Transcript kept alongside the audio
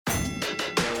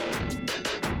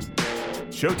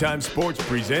Showtime Sports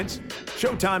presents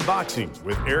Showtime Boxing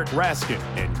with Eric Raskin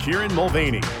and Kieran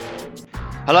Mulvaney.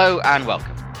 Hello and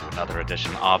welcome to another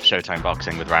edition of Showtime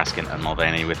Boxing with Raskin and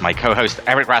Mulvaney with my co-host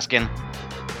Eric Raskin.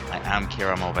 I am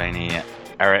Kieran Mulvaney.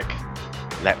 Eric,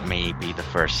 let me be the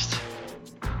first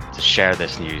to share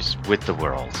this news with the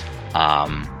world.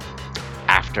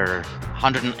 After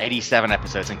 187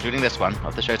 episodes, including this one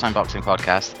of the Showtime Boxing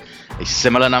podcast, a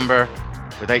similar number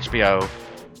with HBO,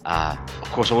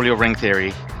 of course, all your Ring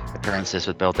Theory appearances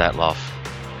with Bill Detloff,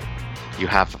 you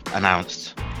have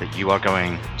announced that you are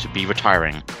going to be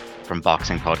retiring from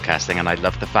boxing podcasting, and I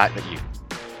love the fact that you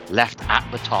left at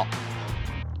the top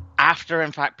after,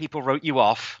 in fact, people wrote you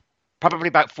off, probably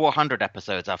about 400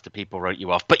 episodes after people wrote you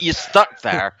off, but you stuck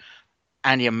there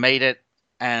and you made it,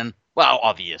 and, well,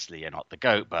 obviously you're not the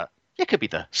GOAT, but you could be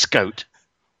the SCOAT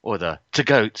or the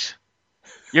to-GOAT.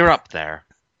 You're up there,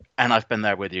 and I've been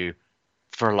there with you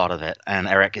for a lot of it. And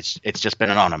Eric, it's just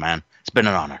been an honor, man. It's been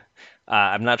an honor.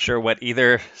 I'm not sure what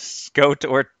either SCOAT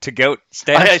or to GOAT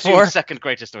stands I assume for. Second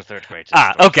greatest or third greatest.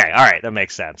 Okay, all right, that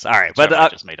makes sense. All right, but I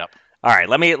just made up. All right,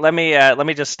 let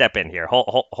me just step in here.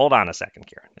 Hold on a second,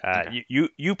 Kieran. Okay.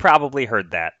 You probably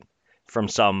heard that from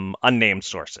some unnamed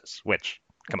sources, which,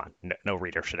 come on, no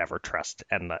reader should ever trust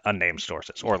unnamed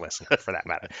sources or listener for that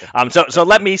matter. So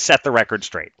let me set the record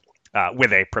straight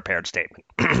with a prepared statement.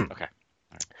 Okay.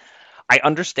 I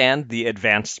understand the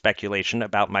advanced speculation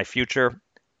about my future.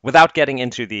 Without getting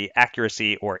into the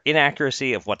accuracy or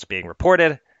inaccuracy of what's being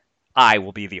reported, I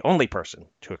will be the only person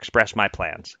to express my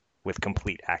plans with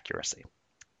complete accuracy.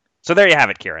 So there you have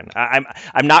it, Kieran. I'm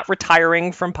not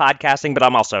retiring from podcasting, but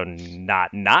I'm also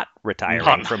not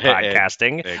retiring from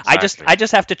podcasting. Exactly. I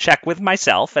just have to check with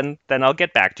myself, and then I'll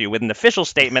get back to you with an official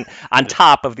statement on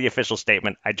top of the official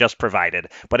statement I just provided.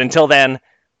 But until then,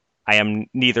 I am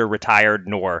neither retired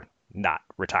nor not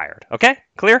retired. Okay?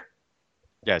 Clear?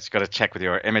 Yeah, it's got to check with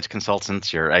your image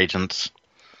consultants, your agents,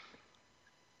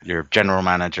 your general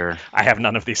manager. I have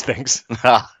none of these things.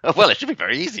 Well, it should be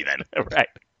very easy then. Right.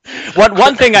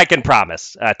 One thing I can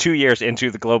promise, 2 years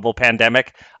into the global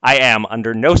pandemic, I am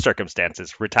under no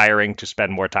circumstances retiring to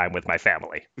spend more time with my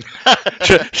family.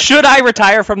 Should I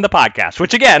retire from the podcast,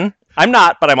 which again, I'm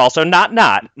not, but I'm also not.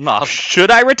 No.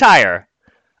 Should I retire?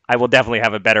 I will definitely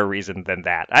have a better reason than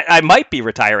that. I might be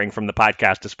retiring from the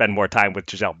podcast to spend more time with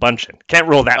Gisele Bündchen. Can't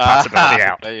rule that possibility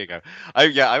out. There you go.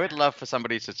 I would love for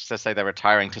somebody to say they're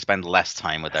retiring to spend less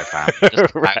time with their family.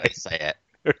 Just Right. how they say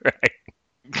it.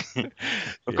 Right.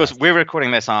 Of course, we're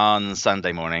recording this on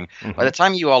Sunday morning. Mm-hmm. By the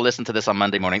time you all listen to this on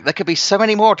Monday morning, there could be so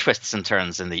many more twists and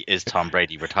turns in the Is Tom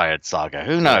Brady Retired saga.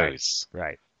 Who knows?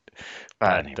 Right.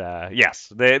 But But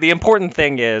yes, the important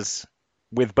thing is,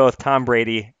 with both Tom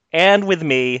Brady and with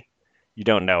me, you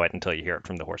don't know it until you hear it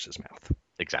from the horse's mouth.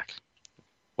 Exactly.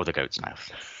 Or the goat's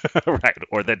mouth. Right.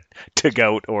 Or the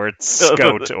to-goat or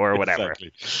SCOAT or whatever.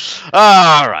 Exactly.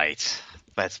 All right.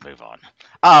 Let's move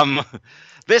on.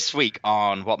 This week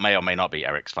on what may or may not be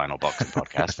Eric's final boxing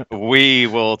podcast, we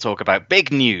will talk about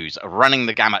big news running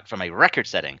the gamut from a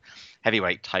record-setting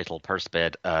heavyweight title purse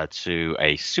bid to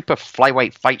a super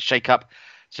flyweight fight shakeup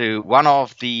to one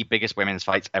of the biggest women's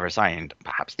fights ever signed,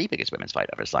 perhaps the biggest women's fight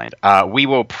ever signed. We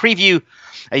will preview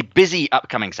a busy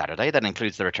upcoming Saturday that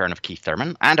includes the return of Keith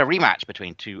Thurman and a rematch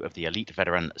between two of the elite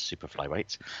veteran super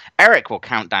flyweights. Eric will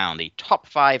count down the top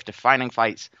 5 defining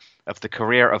fights of the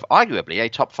career of arguably a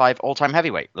top 5 all-time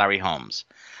heavyweight, Larry Holmes.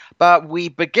 But we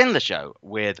begin the show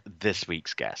with this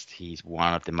week's guest. He's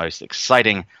one of the most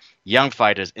exciting young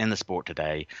fighters in the sport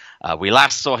today. We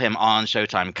last saw him on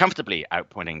Showtime comfortably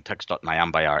outpointing Tugstot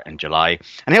Nyambayar in July,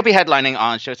 and he'll be headlining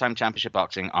on Showtime Championship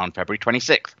Boxing on February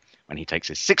 26th when he takes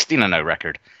his 16-0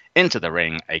 record into the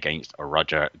ring against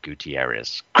Roger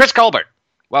Gutierrez. Chris Colbert,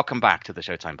 welcome back to the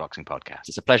Showtime Boxing podcast.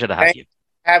 It's a pleasure to have you. Thanks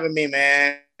for having me,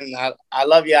 man. I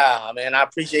love y'all, man. I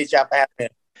appreciate y'all for having me.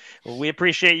 Well, we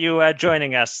appreciate you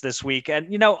joining us this week.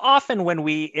 And, often when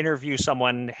we interview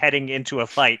someone heading into a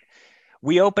fight,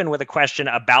 we open with a question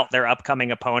about their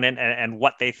upcoming opponent and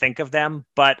what they think of them.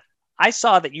 But I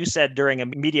saw that you said during a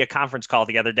media conference call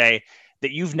the other day that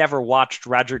you've never watched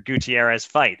Roger Gutierrez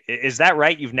fight. Is that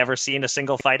right? You've never seen a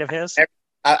single fight of his?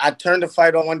 I turned the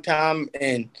fight on one time,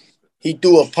 and he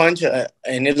threw a punch,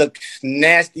 and it looked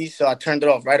nasty, so I turned it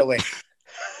off right away.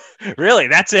 Really?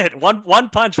 That's it? One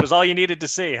punch was all you needed to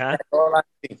see, huh? That's all I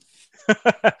see.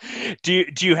 Do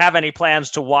you have any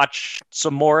plans to watch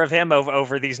some more of him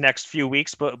over these next few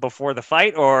weeks before the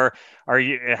fight, or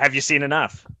have you seen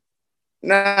enough?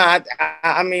 Nah,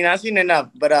 I mean, I've seen enough,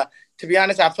 but to be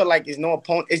honest, I feel like there's no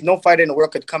fighter in the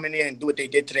world could come in there and do what they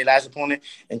did to their last opponent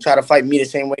and try to fight me the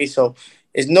same way. So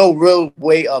there's no real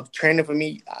way of training for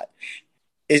me.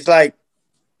 It's like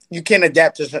you can't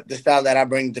adapt to the style that I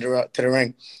bring to the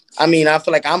ring. I mean, I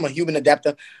feel like I'm a human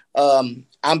adapter.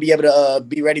 I'll be able to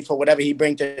be ready for whatever he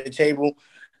brings to the table.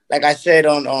 Like I said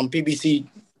on PBC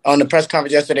on the press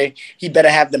conference yesterday, he better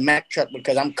have the Mack truck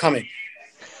because I'm coming.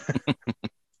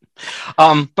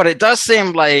 But it does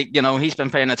seem like, he's been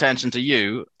paying attention to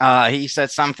you. He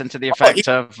said something to the effect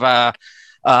of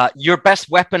your best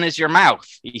weapon is your mouth,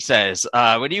 he says.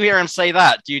 When you hear him say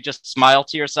that, do you just smile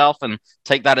to yourself and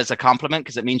take that as a compliment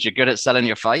because it means you're good at selling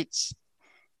your fights?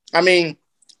 I mean,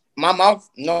 my mouth,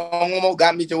 no homo,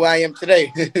 got me to where I am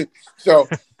today. So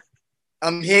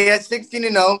I'm here at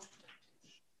 16-0,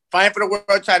 fighting for the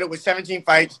world title with 17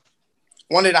 fights.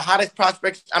 One of the hottest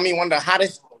prospects, one of the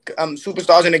hottest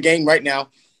superstars in the game right now.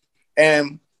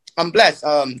 And I'm blessed.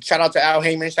 Shout out to Al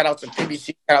Heyman, shout out to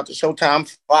PBC, shout out to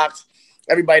Showtime, Fox,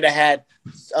 everybody that had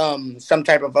some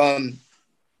type of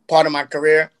part of my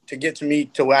career to get to me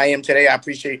to where I am today. I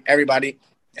appreciate everybody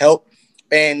help.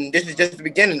 And this is just the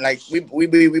beginning. Like we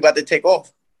about to take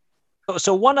off.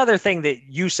 So one other thing that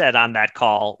you said on that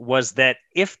call was that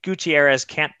if Gutierrez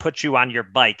can't put you on your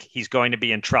bike, he's going to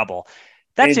be in trouble.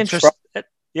 That's interesting.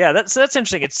 Yeah, that's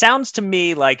interesting. It sounds to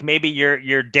me like maybe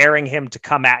you're daring him to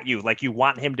come at you, like you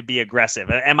want him to be aggressive.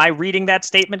 Am I reading that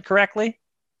statement correctly?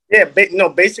 Yeah,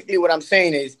 basically what I'm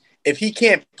saying is if he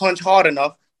can't punch hard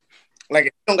enough, like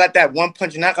if he don't got that one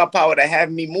punch knockout power to have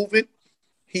me moving,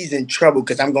 he's in trouble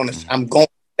because I'm going to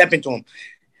step into him.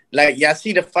 Like y'all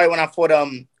see the fight when I fought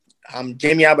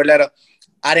Jamie Arboleda.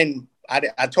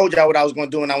 I told y'all what I was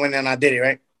going to do and I went and I did it,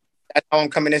 right? That's how I'm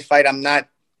coming this fight. I'm not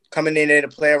coming in there to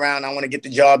play around. I want to get the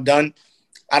job done.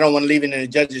 I don't want to leave it in the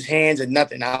judge's hands or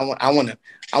nothing. I want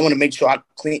to make sure I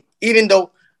clean. Even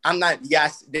though I'm not,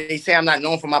 yes, they say I'm not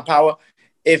known for my power.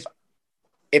 If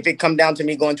it come down to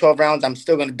me going 12 rounds, I'm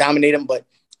still going to dominate him, but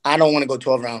I don't want to go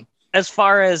 12 rounds. As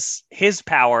far as his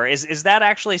power, is that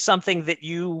actually something that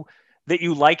you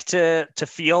like to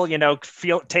feel,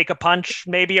 take a punch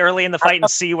maybe early in the fight and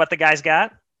see what the guy's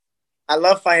got? I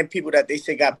love fighting people that they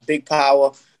say got big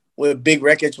power with big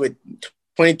records with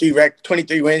 23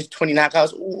 wins, 20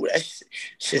 knockouts. Ooh, that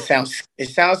shit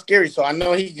sounds scary. So I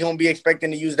know he's going to be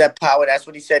expecting to use that power. That's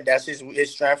what he said. That's his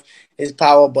strength, his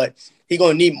power. But he's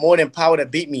going to need more than power to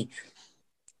beat me.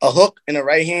 A hook in the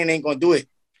right hand ain't going to do it.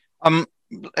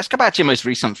 Let's go back to your most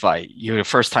recent fight. Your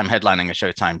first time headlining a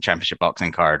Showtime Championship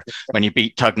boxing card when you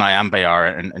beat Tug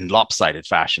Nyambayar in lopsided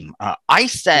fashion. I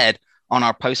said on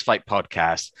our post-fight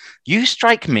podcast, you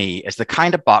strike me as the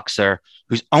kind of boxer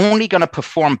who's only going to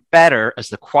perform better as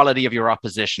the quality of your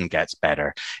opposition gets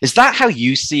better. Is that how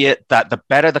you see it, that the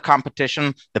better the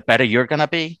competition, the better you're going to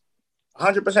be?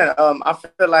 100%. I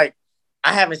feel like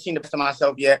I haven't seen the best of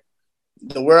myself yet.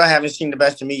 The world haven't seen the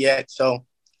best of me yet. So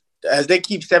as they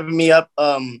keep stepping me up,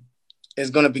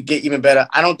 it's going to get even better.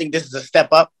 I don't think this is a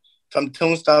step up from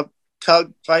Tombstone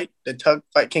Tug fight,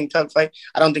 King Tug fight.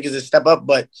 I don't think it's a step up,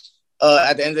 but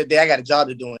at the end of the day, I got a job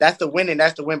to do. That's the win, and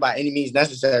that's the win by any means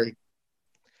necessary.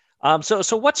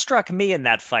 So what struck me in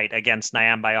that fight against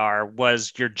Nyambayar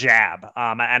was your jab.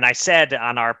 And I said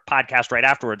on our podcast right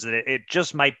afterwards that it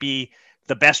just might be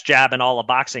the best jab in all of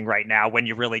boxing right now when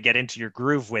you really get into your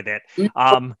groove with it.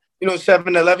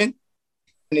 7-Eleven,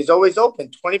 and it's always open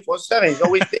 24/7. It's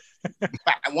always there.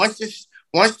 Once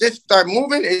this start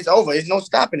moving, it's over. There's no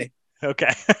stopping it.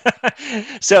 Okay.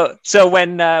 So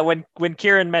when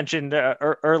Kieran mentioned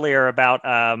earlier about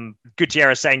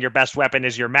Gutierrez saying your best weapon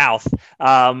is your mouth,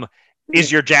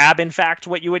 is your jab in fact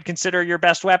what you would consider your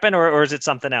best weapon, or is it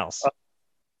something else?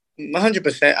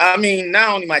 100%. I mean, not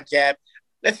only my jab.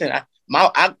 Listen, my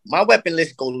weapon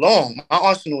list go long. My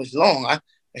arsenal is long.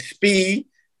 Speed,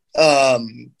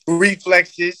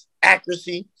 reflexes,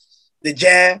 accuracy, the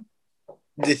jab,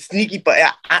 the sneaky. But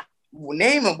I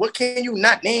name them. What can you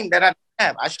not name that I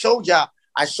have? I showed y'all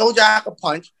I could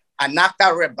punch. I knocked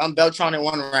out Beltran in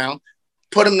one round,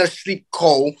 put him to sleep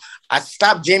cold. I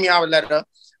stopped Jamie Arboleda.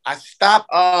 I stopped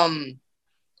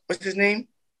what's his name?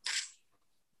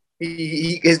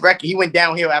 His record. He went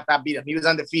downhill after I beat him. He was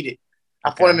undefeated.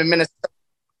 I fought him in Minnesota.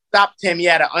 Stopped him. He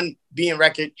had an unbeaten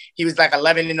record. He was like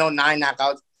 11-9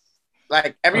 knockouts.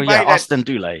 Like everybody. Austin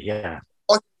Dulé. Yeah.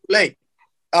 Austin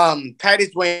Dulé. Titus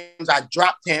Williams. I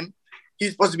dropped him.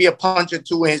 He's supposed to be a puncher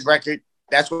too in his record.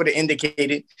 That's what it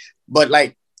indicated. But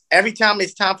like every time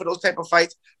it's time for those type of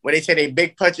fights where they say they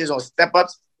big punches or step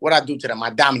ups, what I do to them,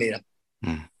 I dominate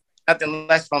them. Nothing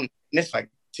less from this fight,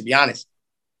 to be honest.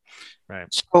 Right.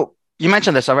 So you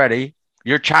mentioned this already.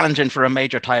 You're challenging for a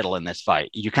major title in this fight.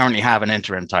 You currently have an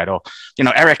interim title.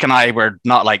 Eric and I were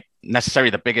not like necessarily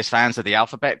the biggest fans of the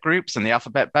alphabet groups and the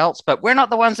alphabet belts, but we're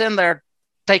not the ones in there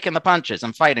taking the punches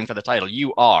and fighting for the title.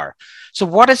 You are. So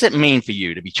what does it mean for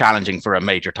you to be challenging for a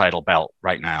major title belt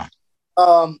right now?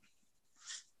 To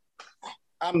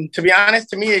be honest,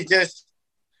 to me, it's just,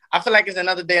 I feel like it's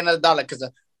another day, another dollar, because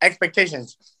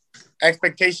expectations. I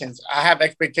have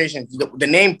expectations. The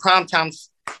name Primetime,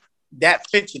 that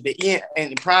fits you. The E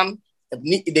and Prime,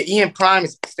 the E and Prime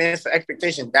stands for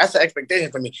expectation. That's an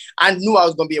expectation for me. I knew I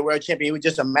was going to be a world champion. It was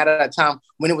just a matter of time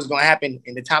when it was going to happen,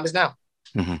 and the time is now.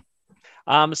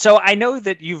 Mm-hmm. So I know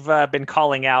that you've been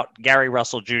calling out Gary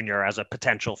Russell Jr. as a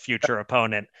potential future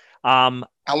opponent. I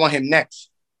want him next.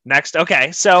 Next.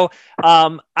 Okay. So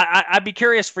I'd be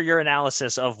curious for your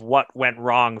analysis of what went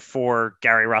wrong for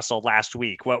Gary Russell last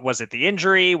week. What was it? The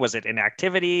injury? Was it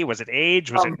inactivity? Was it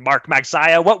age? Was it Mark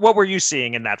Magsayo? What were you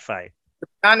seeing in that fight? To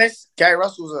be honest, Gary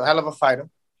Russell was a hell of a fighter,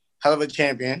 hell of a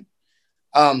champion.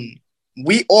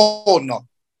 We all know.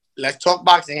 Let's talk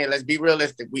boxing here. Let's be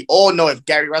realistic. We all know if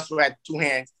Gary Russell had two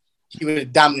hands, he would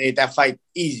have dominated that fight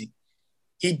easy.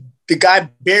 The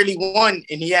guy barely won,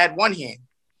 and he had one hand.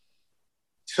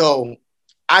 So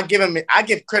I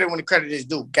give credit when the credit is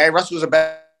due. Gary Russell was a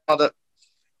better,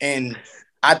 and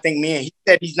I think, he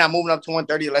said he's not moving up to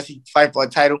 130 unless he fight for a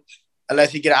title,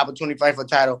 unless he get an opportunity to fight for a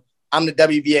title. I'm the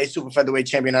WBA super featherweight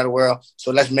champion of the world,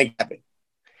 so let's make it happen.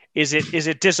 Is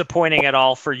it disappointing at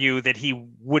all for you that he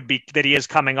is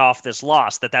coming off this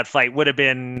loss, that fight would have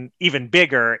been even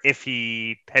bigger if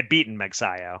he had beaten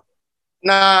Magsayo?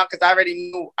 Nah, because I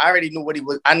already knew what he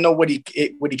was. I know what he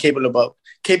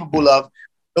capable of.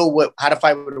 Know how to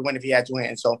fight with a win if he had two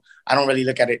hands. So I don't really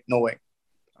look at it no way.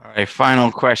 All right,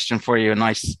 final question for you. A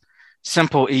nice,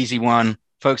 simple, easy one.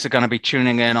 Folks are going to be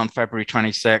tuning in on February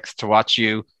 26th to watch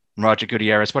you and Roger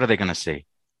Gutierrez. What are they going to see?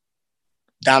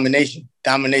 Domination.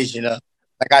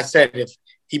 Like I said, if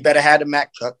he better have the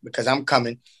Mack truck, because I'm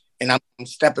coming and I'm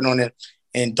stepping on it.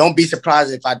 And don't be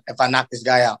surprised if I knock this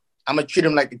guy out. I'm gonna treat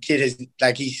him like the kid is,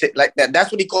 like he said, like that.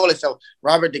 That's what he called himself,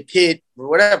 Robert the Kid,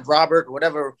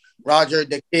 whatever, Roger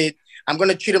the Kid. I'm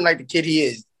gonna treat him like the kid he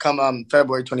is. Come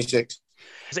February 26th.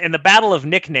 In the battle of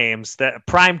nicknames, the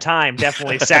prime time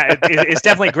definitely is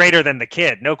definitely greater than the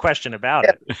kid, no question about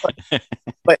it.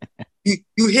 But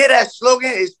you hear that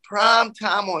slogan? It's prime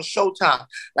time on Showtime.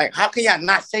 Like, how can y'all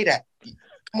not say that?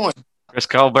 Come on. Chris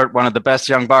Colbert, one of the best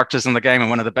young boxers in the game and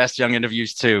one of the best young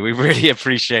interviews too. We really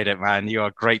appreciate it, man. You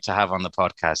are great to have on the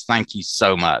podcast. Thank you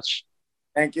so much.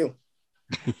 Thank you.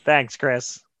 Thanks,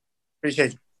 Chris.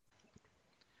 Appreciate you.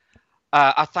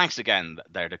 Thanks again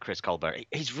there to Chris Colbert.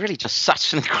 He's really just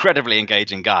such an incredibly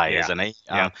engaging guy, isn't he?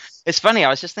 It's funny. I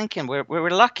was just thinking we're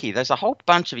lucky. There's a whole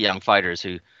bunch of young fighters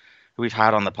who we've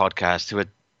had on the podcast who are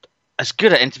as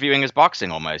good at interviewing as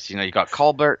boxing almost. You know, you got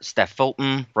Colbert, Steph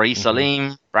Fulton, Bree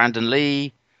Salim, Brandon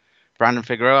Lee, Brandon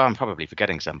Figueroa. I'm probably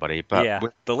forgetting somebody,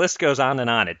 but the list goes on and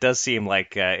on. It does seem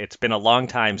like it's been a long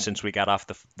time since we got off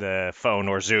the phone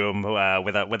or Zoom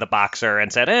with a boxer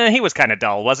and said, he was kind of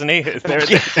dull, wasn't he?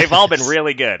 They've all been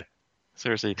really good.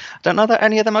 Seriously, I don't know that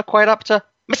any of them are quite up to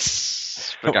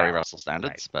for Gary Russell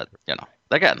standards, but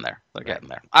they're getting there. Getting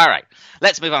there. All right,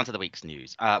 let's move on to the week's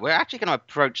news. We're actually going to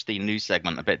approach the news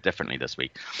segment a bit differently this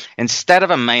week. Instead of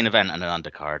a main event and an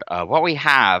undercard, what we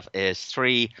have is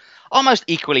three almost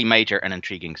equally major and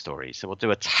intriguing stories. So we'll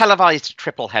do a televised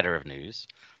triple header of news.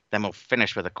 Then we'll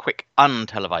finish with a quick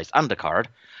untelevised undercard,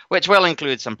 which will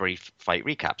include some brief fight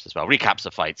recaps as well. Recaps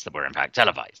of fights that were in fact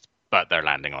televised, but they're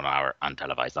landing on our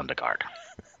untelevised undercard.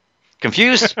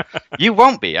 Confused? You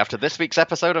won't be after this week's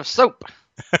episode of Soap.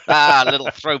 A little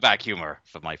throwback humor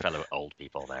for my fellow old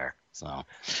people there. So,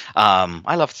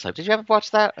 I love Soap. Did you ever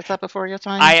watch that? Is that before your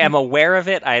time? I am aware of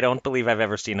it. I don't believe I've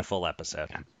ever seen a full episode.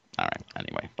 Yeah. All right.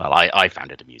 Anyway, well, I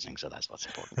found it amusing, so that's what's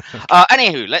important.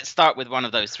 Anywho, let's start with one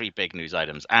of those three big news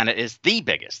items, and it is the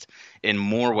biggest in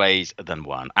more ways than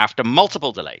one. After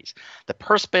multiple delays, the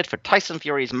purse bid for Tyson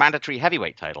Fury's mandatory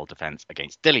heavyweight title defense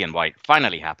against Dillian Whyte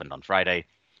finally happened on Friday.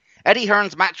 Eddie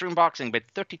Hearn's Matchroom Boxing bid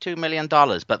 $32 million,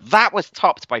 but that was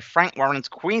topped by Frank Warren's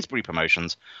Queensbury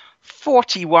Promotions'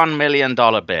 $41 million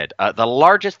bid, the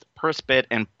largest purse bid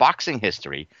in boxing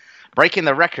history, breaking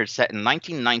the record set in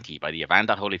 1990 by the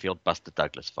Evander Holyfield-Buster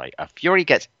Douglas fight. Fury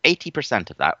gets 80%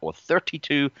 of that, or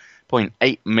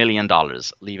 $32.8 million,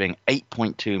 leaving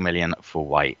 $8.2 million for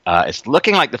Whyte. It's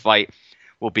looking like the fight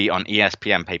will be on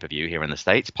ESPN pay-per-view here in the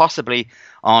States, possibly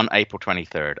on April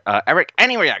 23rd. Eric,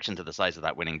 any reaction to the size of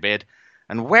that winning bid?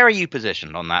 And where are you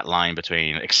positioned on that line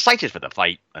between excited for the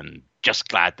fight and just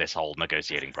glad this whole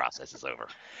negotiating process is over?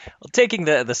 Well, taking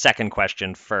the second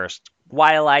question first,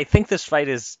 while I think this fight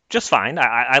is just fine,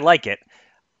 I like it,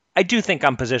 I do think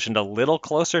I'm positioned a little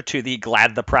closer to the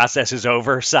glad the process is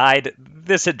over side.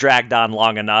 This had dragged on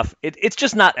long enough. It's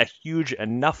just not a huge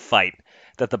enough fight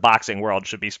that the boxing world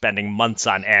should be spending months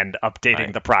on end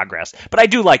updating the progress. But I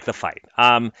do like the fight.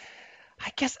 I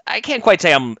guess I can't quite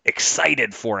say I'm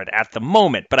excited for it at the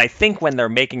moment, but I think when they're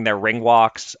making their ring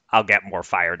walks, I'll get more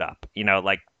fired up.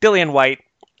 Like Dillian White,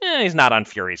 he's not on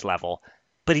Fury's level,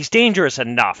 but he's dangerous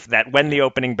enough that when the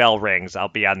opening bell rings, I'll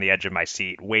be on the edge of my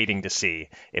seat waiting to see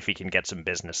if he can get some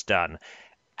business done.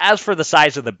 As for the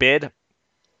size of the bid,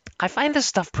 I find this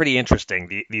stuff pretty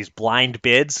interesting. These blind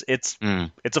bids, it's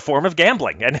a form of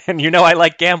gambling, and I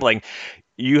like gambling.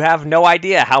 You have no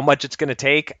idea how much it's going to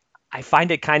take. I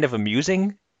find it kind of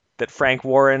amusing that Frank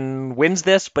Warren wins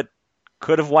this, but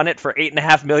could have won it for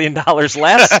 $8.5 million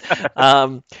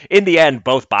less. In the end,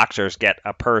 both boxers get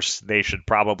a purse they should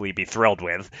probably be thrilled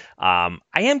with. I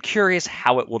am curious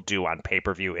how it will do on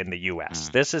pay-per-view in the U.S.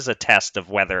 This is a test of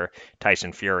whether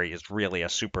Tyson Fury is really a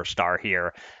superstar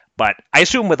here. But I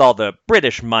assume with all the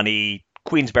British money,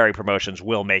 Queensberry Promotions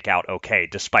will make out okay,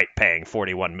 despite paying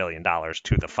 $41 million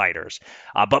to the fighters.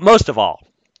 But most of all,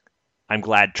 I'm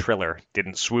glad Triller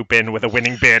didn't swoop in with a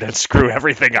winning bid and screw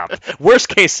everything up. Worst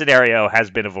case scenario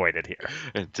has been avoided here.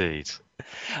 Indeed.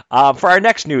 For our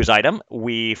next news item,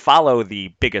 we follow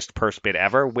the biggest purse bid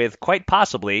ever with quite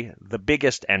possibly the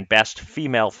biggest and best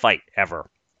female fight ever.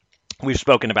 We've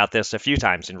spoken about this a few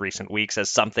times in recent weeks as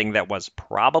something that was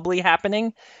probably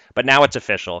happening, but now it's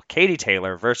official. Katie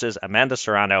Taylor versus Amanda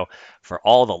Serrano for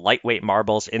all the lightweight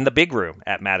marbles in the big room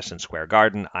at Madison Square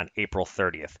Garden on April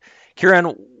 30th. Kieran,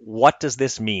 what does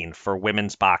this mean for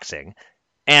women's boxing?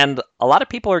 And a lot of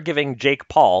people are giving Jake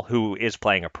Paul, who is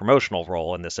playing a promotional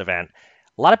role in this event,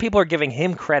 a lot of people are giving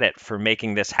him credit for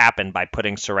making this happen by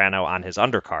putting Serrano on his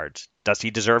undercards. Does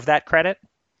he deserve that credit?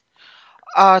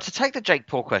 To take the Jake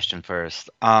Paul question first,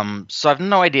 so I've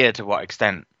no idea to what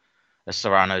extent, as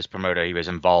Serrano's promoter, he was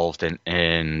involved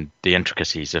in the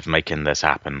intricacies of making this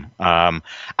happen.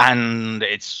 And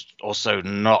it's also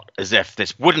not as if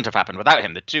this wouldn't have happened without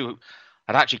him. The two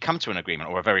had actually come to an agreement,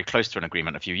 or were very close to an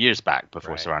agreement, a few years back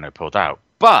before Serrano pulled out.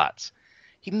 But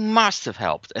he must have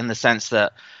helped in the sense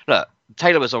that, look,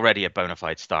 Taylor was already a bona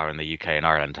fide star in the UK and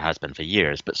Ireland, has been for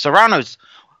years, but Serrano's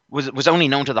was only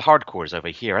known to the hardcores over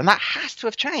here, and that has to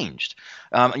have changed,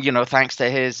 thanks to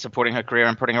his supporting her career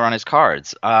and putting her on his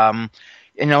cards. And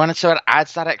so it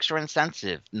adds that extra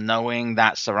incentive, knowing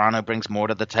that Serrano brings more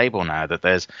to the table now, that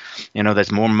there's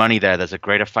more money there, there's a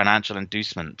greater financial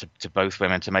inducement to both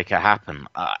women to make it happen.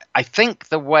 I think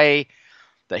the way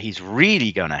that he's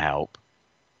really going to help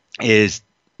is,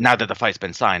 now that the fight's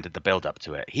been signed and the build up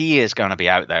to it, he is going to be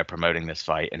out there promoting this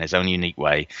fight in his own unique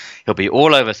way. He'll be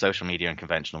all over social media and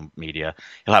conventional media.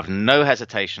 He'll have no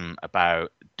hesitation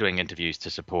about doing interviews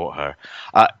to support her.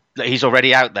 He's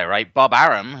already out there, right? Bob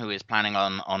Arum, who is planning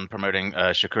on promoting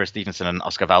Shakur Stevenson and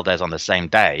Oscar Valdez on the same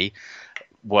day,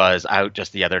 was out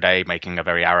just the other day making a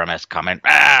very Arum-esque comment.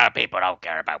 People don't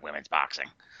care about women's boxing.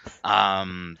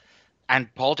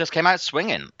 And Paul just came out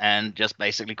swinging and just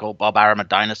basically called Bob Arum a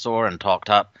dinosaur and talked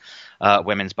up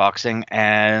women's boxing.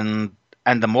 And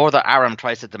the more that Arum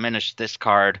tries to diminish this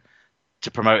card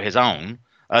to promote his own,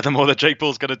 the more that Jake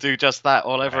Paul's going to do just that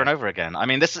all over and over again. I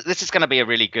mean, this is going to be a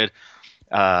really good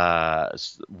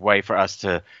way for us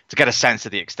to get a sense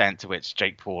of the extent to which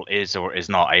Jake Paul is or is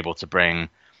not able to bring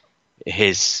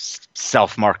his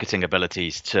self-marketing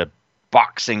abilities to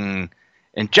boxing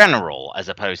in general, as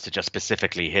opposed to just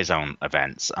specifically his own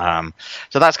events.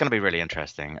 So that's going to be really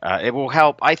interesting. It will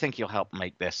help. I think he'll help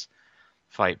make this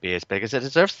fight be as big as it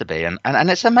deserves to be. And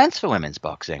it's immense for women's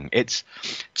boxing. It's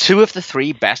two of the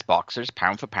three best boxers,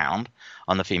 pound for pound,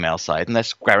 on the female side, and they're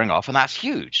squaring off, and that's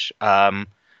huge.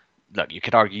 Look, you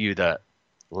could argue that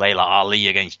Layla Ali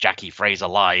against Jackie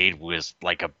Fraser-Lyde was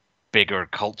like a bigger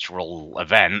cultural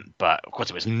event, but of course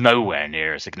it was nowhere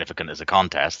near as significant as a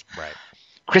contest. Right.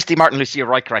 Christy Martin, Lucia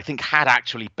Riker, I think, had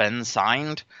actually been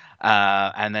signed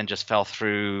and then just fell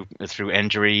through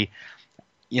injury.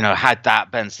 Had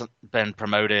that been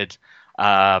promoted,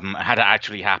 had it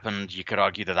actually happened, you could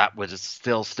argue that was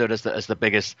still stood as the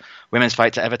biggest women's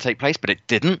fight to ever take place, but it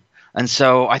didn't. And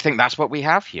so I think that's what we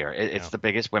have here. It's the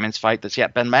biggest women's fight that's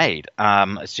yet been made,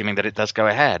 assuming that it does go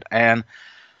ahead. And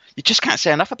you just can't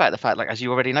say enough about the fact, like as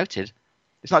you already noted,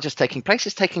 it's not just taking place,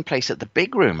 it's taking place at the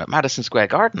big room at Madison Square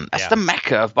Garden. That's the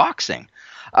mecca of boxing.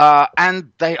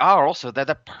 And they're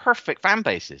the perfect fan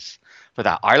bases for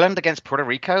that. Ireland against Puerto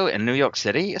Rico in New York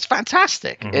City, it's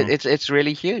fantastic. Mm-hmm. It's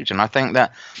really huge. And I think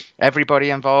that everybody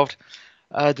involved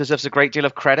deserves a great deal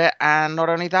of credit. And not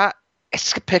only that,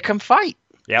 it's a pick 'em fight.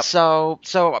 Yep. So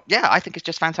yeah, I think it's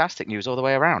just fantastic news all the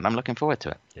way around. I'm looking forward to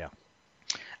it. Yeah.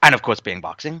 And of course, being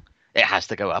boxing, it has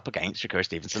to go up against Shakur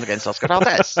Stevenson against Oscar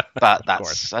Valdez. But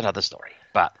that's another story.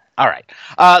 But all right.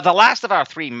 The last of our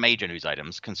three major news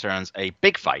items concerns a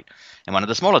big fight in one of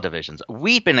the smaller divisions.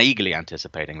 We've been eagerly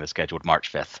anticipating the scheduled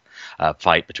March 5th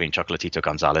fight between Chocolatito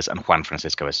Gonzalez and Juan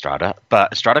Francisco Estrada.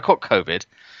 But Estrada caught COVID.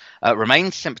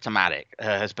 Remains symptomatic,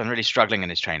 has been really struggling in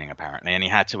his training apparently, and he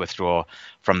had to withdraw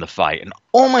from the fight. And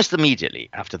almost immediately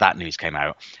after that news came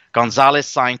out, Gonzalez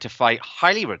signed to fight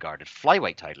highly regarded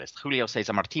flyweight titleist Julio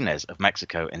Cesar Martinez of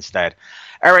Mexico instead.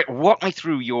 Eric, walk me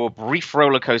through your brief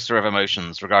roller coaster of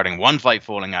emotions regarding one fight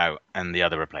falling out and the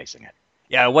other replacing it.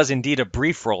 Yeah, it was indeed a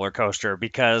brief roller coaster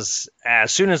because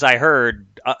as soon as I heard,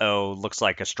 looks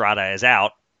like Estrada is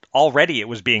out, already it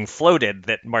was being floated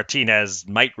that Martinez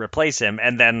might replace him,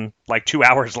 and then like 2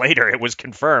 hours later it was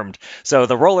confirmed. So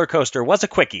the roller coaster was a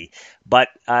quickie, but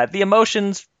the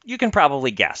emotions, you can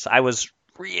probably guess. I was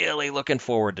really looking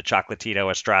forward to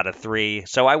Chocolatito Estrada 3,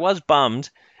 so I was bummed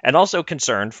and also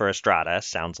concerned for Estrada.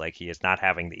 Sounds like he is not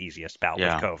having the easiest bout with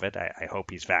COVID. I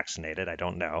hope he's vaccinated. I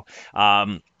don't know.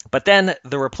 But then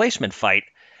the replacement fight,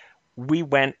 we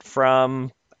went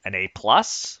from an A+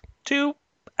 to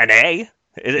an A.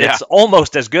 It's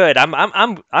almost as good.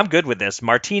 I'm good with this.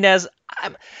 Martinez,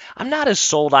 I'm not as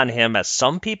sold on him as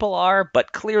some people are,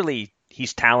 but clearly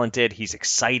he's talented. He's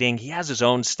exciting. He has his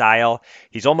own style.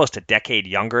 He's almost a decade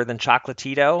younger than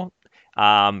Chocolatito.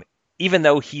 Even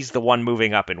though he's the one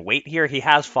moving up in weight here, he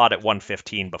has fought at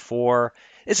 115 before.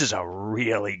 This is a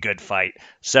really good fight.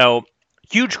 So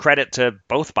huge credit to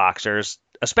both boxers,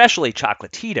 especially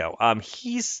Chocolatito.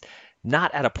 He's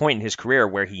not at a point in his career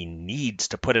where he needs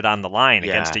to put it on the line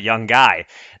against a young guy.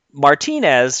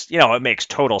 Martinez, it makes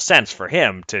total sense for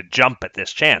him to jump at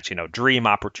this chance, dream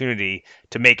opportunity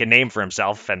to make a name for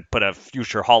himself and put a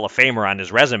future Hall of Famer on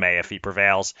his resume if he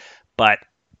prevails. But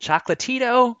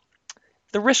Chocolatito,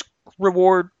 the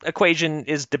risk-reward equation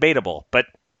is debatable, but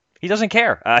he doesn't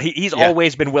care. He's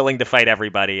always been willing to fight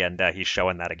everybody, and he's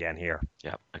showing that again here.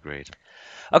 Yep, agreed.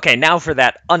 Okay, now for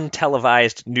that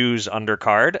untelevised news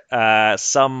undercard.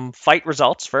 Some fight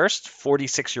results first.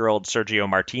 46-year-old Sergio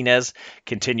Martinez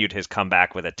continued his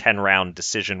comeback with a 10-round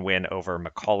decision win over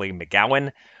Macaulay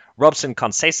McGowan. Robson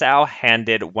Conceição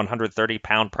handed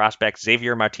 130-pound prospect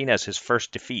Xavier Martinez his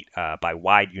first defeat by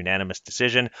wide unanimous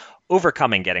decision,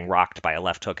 overcoming getting rocked by a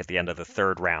left hook at the end of the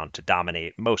third round to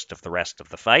dominate most of the rest of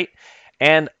the fight.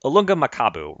 And Ilunga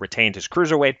Makabu retained his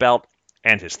cruiserweight belt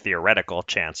and his theoretical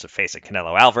chance of facing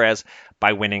Canelo Alvarez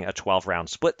by winning a 12-round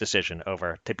split decision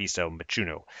over Tebiso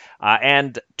Mchunu.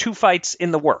 And two fights in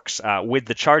the works. With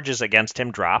the charges against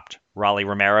him dropped, Rolly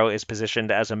Romero is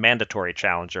positioned as a mandatory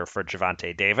challenger for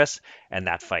Gervonta Davis, and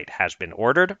that fight has been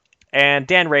ordered. And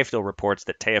Dan Rafael reports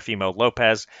that Teofimo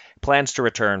Lopez plans to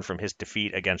return from his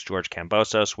defeat against George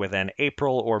Kambosos with an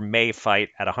April or May fight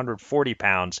at 140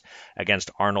 pounds against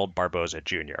Arnold Barboza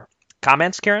Jr.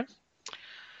 Comments, Kieran?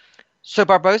 So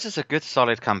Barboza's a good,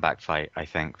 solid comeback fight, I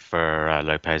think, for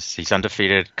Lopez. He's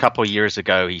undefeated. A couple years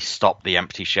ago, he stopped the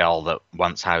empty shell that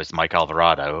once housed Mike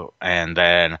Alvarado. And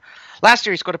then last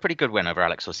year, he scored a pretty good win over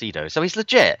Alex Osido. So he's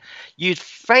legit. You'd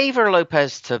favor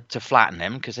Lopez to flatten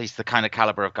him because he's the kind of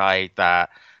caliber of guy that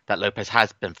Lopez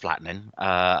has been flattening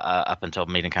up until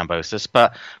meeting Kambosos.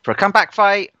 But for a comeback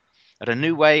fight, at a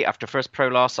new way after first pro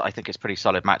loss, I think it's pretty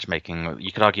solid matchmaking.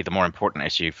 You could argue the more important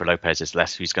issue for Lopez is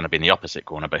less who's going to be in the opposite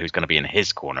corner, but who's going to be in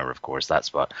his corner, of course.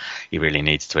 That's what he really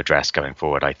needs to address going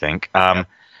forward, I think. I'm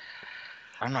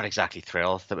not exactly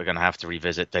thrilled that we're going to have to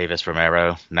revisit Davis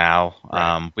Romero now.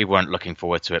 Right. We weren't looking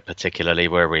forward to it particularly,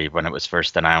 were we, when it was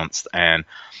first announced? And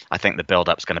I think the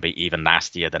build-up's going to be even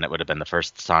nastier than it would have been the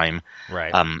first time.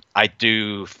 Right. I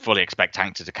do fully expect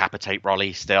Tank to decapitate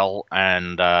Rolly still,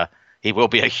 and he will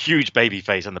be a huge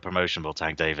babyface in the promotion, will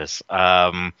Tank Davis.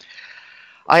 I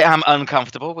am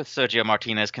uncomfortable with Sergio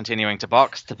Martinez continuing to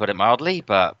box, to put it mildly,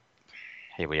 but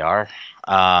here we are.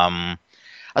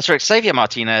 As for Xavier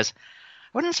Martinez,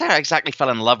 I wouldn't say I exactly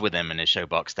fell in love with him in his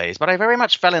showbox days, but I very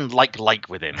much fell in like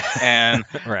with him. And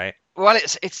right. Well,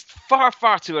 it's far,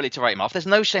 far too early to write him off. There's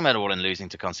no shame at all in losing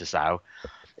to Conceição.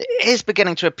 It is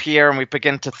beginning to appear, and we've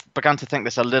begun to think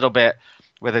this a little bit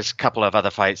with a couple of other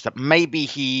fights, that maybe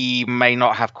he may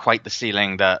not have quite the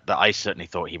ceiling that I certainly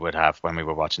thought he would have when we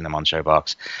were watching them on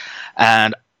Showbox.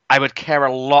 And I would care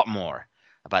a lot more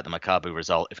about the Makabu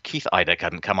result if Keith Idec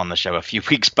hadn't come on the show a few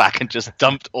weeks back and just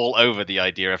dumped all over the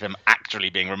idea of him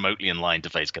actually being remotely in line to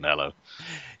face Canelo.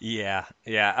 Yeah.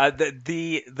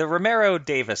 The Romero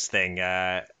Davis thing,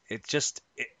 I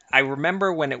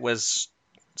remember when it was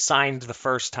signed the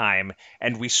first time,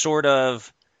 and we sort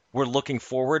of we're looking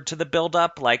forward to the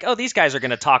build-up, like, oh, these guys are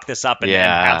going to talk this up and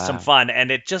have some fun,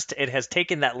 and it has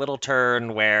taken that little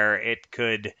turn where it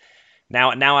could.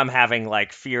 Now I'm having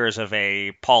like fears of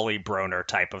a Paulie Broner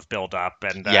type of build-up,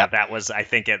 and that was, I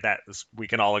think, we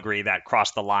can all agree that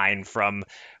crossed the line from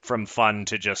fun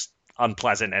to just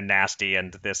unpleasant and nasty,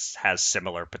 and this has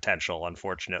similar potential,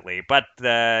 unfortunately. But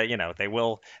they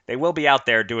will be out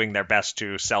there doing their best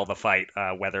to sell the fight,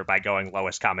 whether by going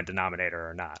lowest common denominator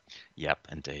or not. Yep,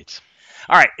 indeed.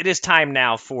 All right, it is time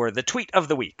now for the tweet of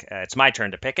the week. It's my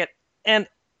turn to pick it, and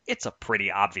it's a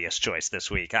pretty obvious choice this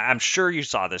week. I'm sure you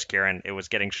saw this, Kieran. It was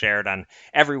getting shared on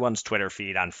everyone's Twitter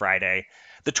feed on Friday.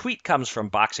 The tweet comes from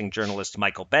boxing journalist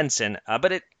Michael Benson,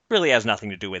 but it really has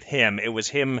nothing to do with him. It was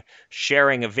him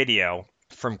sharing a video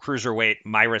from cruiserweight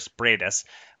Mairis Briedis,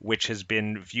 which has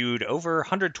been viewed over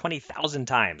 120,000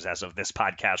 times as of this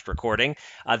podcast recording.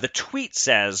 The tweet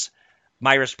says,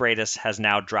 Mairis Briedis has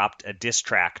now dropped a diss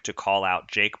track to call out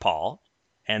Jake Paul.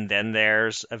 And then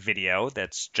there's a video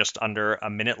that's just under a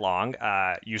minute long.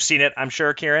 You've seen it, I'm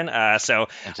sure, Kieran. So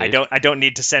indeed. I don't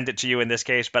need to send it to you in this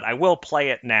case, but I will play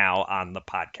it now on the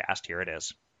podcast. Here it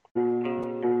is.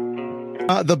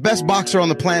 The best boxer on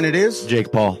the planet is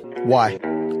Jake Paul. Why?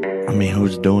 I mean,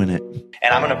 who's doing it?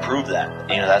 And I'm going to prove that.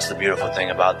 That's the beautiful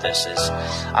thing about this is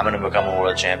I'm going to become a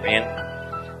world champion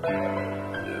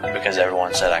because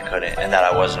everyone said I couldn't and that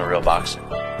I wasn't a real boxer.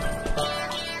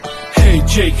 Hey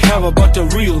Jake, how about a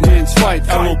real man's fight?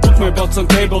 I will put my belts on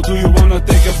table, do you wanna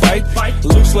take a bite?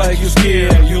 Looks like you're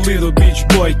scared, you little beach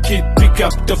boy. Kid, pick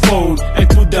up the phone and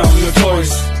put down your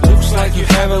toys. Looks like you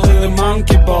have a little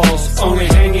monkey balls, only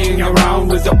hanging around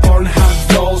with the Pornhub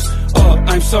dolls. Oh,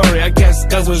 I'm sorry, I guess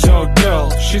that was your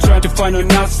girl. She tried to find her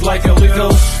nuts like a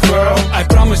little girl. I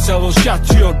promise I will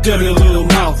shut your dirty little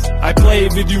mouth. I play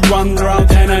with you one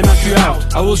round and I knock you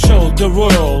out. I will show the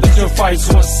world that your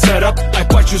fights was set up. I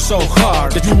punch you so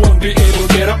hard that you won't be able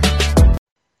to get up.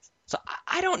 So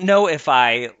I don't know if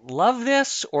I love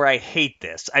this or I hate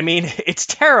this. I mean, it's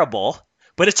terrible,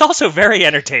 but it's also very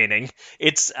entertaining.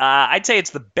 It's I'd say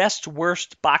it's the best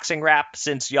worst boxing rap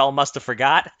since y'all must have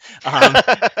forgot.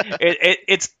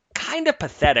 It's kind of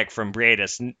pathetic from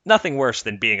Briedis. Nothing worse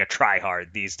than being a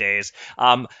tryhard these days.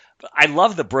 I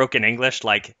love the broken English,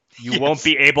 like, you won't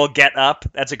be able to get up.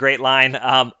 That's a great line.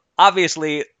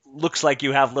 Obviously, looks like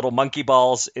you have little monkey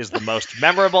balls is the most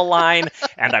memorable line,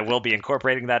 and I will be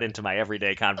incorporating that into my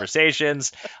everyday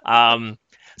conversations.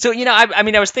 So,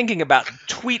 I was thinking about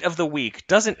tweet of the week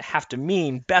doesn't have to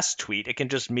mean best tweet. It can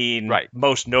just mean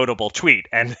most notable tweet.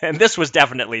 And this was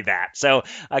definitely that. So,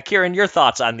 Kieran, your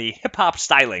thoughts on the hip-hop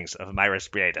stylings of Mairis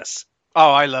Briedis?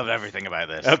 Oh, I love everything about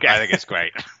this. Okay. I think it's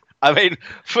great. I mean,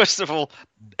 first of all,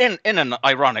 in an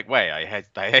ironic way,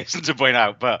 I hasten to point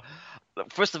out, but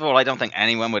first of all, I don't think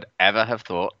anyone would ever have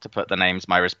thought to put the names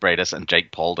Mairis Briedis and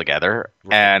Jake Paul together.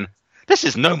 Right. And this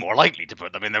is no more likely to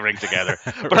put them in the ring together.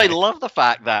 But I love the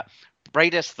fact that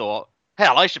Briedis thought,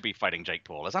 hell, I should be fighting Jake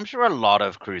Paul, as I'm sure a lot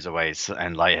of cruiserweights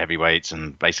and light heavyweights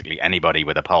and basically anybody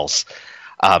with a pulse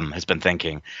has been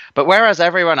thinking. But whereas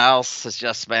everyone else has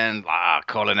just been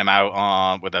calling him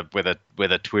out with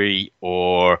a tweet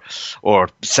or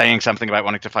saying something about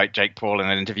wanting to fight Jake Paul in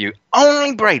an interview,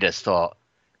 only Briedis thought,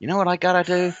 you know what I gotta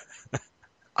do?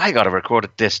 I gotta record a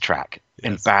diss track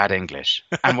in bad English,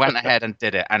 and went ahead and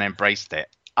did it and embraced it.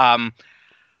 I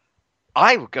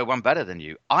would go one better than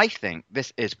you. I think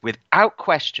this is, without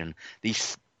question, the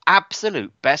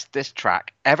absolute best diss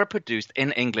track ever produced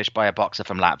in English by a boxer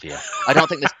from Latvia. I don't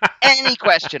think there's any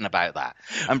question about that.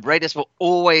 And Briedis will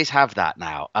always have that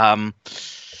now.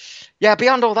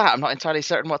 Beyond all that, I'm not entirely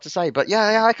certain what to say, but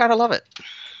yeah, I kind of love it.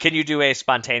 Can you do a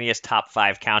spontaneous top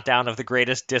 5 countdown of the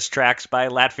greatest diss tracks by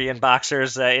Latvian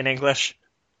boxers in English?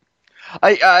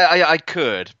 I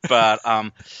could, but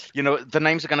the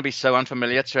names are going to be so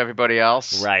unfamiliar to everybody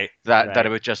else, right? That it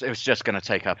was just going to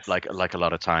take up like a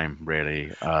lot of time,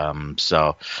 really.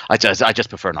 So I just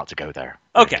prefer not to go there.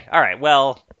 Okay, really. All right.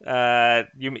 Well,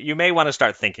 you may want to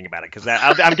start thinking about it, because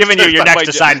I'm giving you your next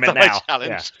assignment now.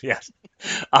 Challenge. Yeah,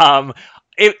 yes.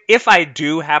 If I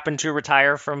do happen to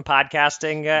retire from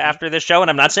podcasting after this show, and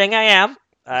I'm not saying I am,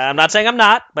 I'm not saying I'm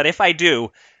not, but if I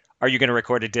do, are you going to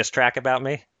record a diss track about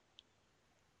me?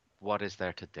 What is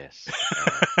there to diss?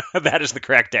 That is the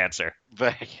correct answer.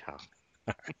 There you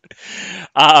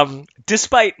go.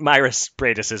 Despite Mairis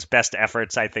Briedis' best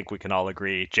efforts, I think we can all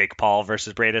agree Jake Paul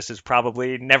versus Briedis is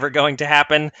probably never going to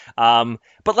happen.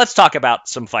 But let's talk about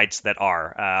some fights that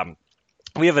are.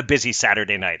 We have a busy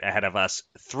Saturday night ahead of us.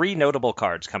 3 notable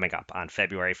cards coming up on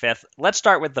February 5th. Let's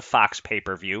start with the Fox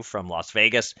pay-per-view from Las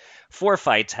Vegas. 4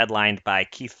 fights headlined by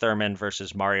Keith Thurman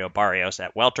versus Mario Barrios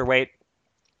at welterweight.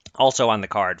 Also on the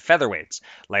card, featherweights,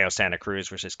 Leo Santa Cruz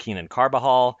versus Keenan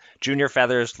Carbajal, junior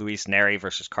feathers, Luis Neri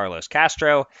versus Carlos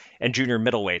Castro, and junior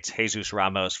middleweights, Jesus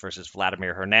Ramos versus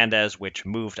Vladimir Hernandez, which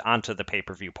moved onto the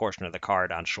pay-per-view portion of the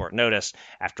card on short notice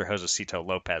after Josecito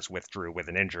Lopez withdrew with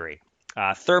an injury.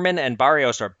 Thurman and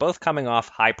Barrios are both coming off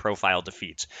high-profile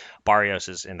defeats. Barrios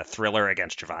is in a thriller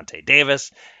against Gervonta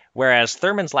Davis, whereas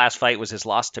Thurman's last fight was his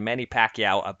loss to Manny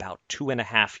Pacquiao about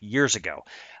 2.5 years ago.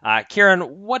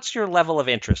 Kieran, what's your level of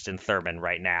interest in Thurman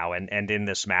right now and in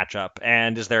this matchup?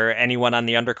 And is there anyone on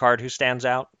the undercard who stands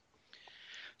out?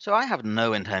 So I have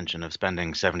no intention of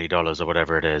spending $70 or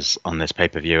whatever it is on this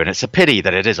pay-per-view, and it's a pity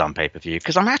that it is on pay-per-view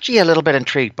because I'm actually a little bit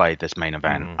intrigued by this main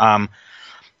event.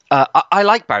 I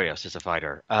like Barrios as a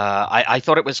fighter. I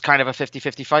thought it was kind of a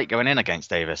 50-50 fight going in against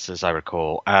Davis, as I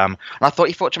recall. And I thought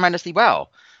he fought tremendously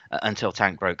well until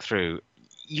Tank broke through.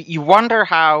 You wonder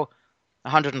how a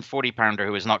 140-pounder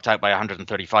who was knocked out by a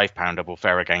 135-pounder will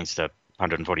fare against a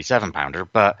 147-pounder.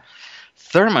 But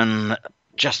Thurman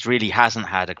just really hasn't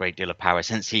had a great deal of power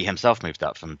since he himself moved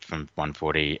up from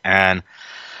 140. And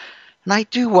I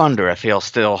do wonder if he'll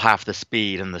still have the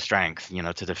speed and the strength,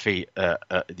 to defeat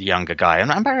the younger guy.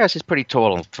 And Barrios is pretty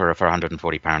tall for a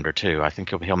 140-pounder too. I think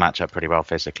he'll match up pretty well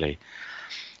physically.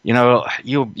 You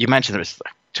mentioned it was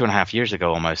 2.5 years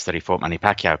ago almost that he fought Manny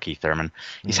Pacquiao, Keith Thurman.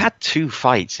 He's had 2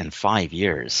 fights in 5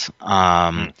 years.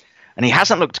 And he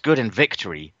hasn't looked good in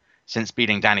victory since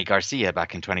beating Danny Garcia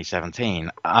back in 2017.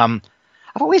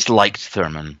 I've always liked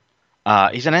Thurman.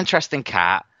 He's an interesting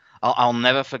cat. I'll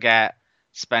never forget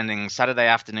spending Saturday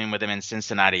afternoon with him in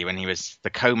Cincinnati when he was the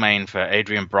co-main for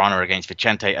Adrian Bronner against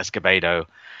Vicente Escobedo.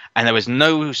 And there was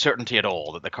no certainty at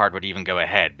all that the card would even go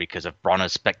ahead because of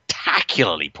Bronner's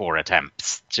spectacularly poor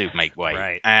attempts to make weight.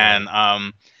 Right.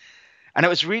 And it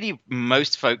was really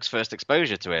most folks' first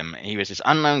exposure to him. He was this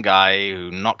unknown guy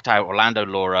who knocked out Orlando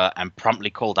Lara and promptly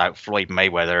called out Floyd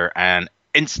Mayweather and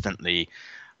instantly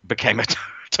became a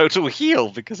total heel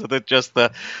because of the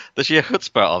sheer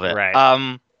chutzpah of it.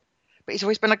 Right. But he's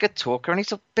always been a good talker and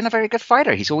he's been a very good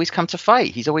fighter. He's always come to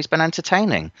fight. He's always been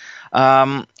entertaining.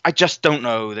 I just don't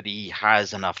know that he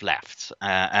has enough left.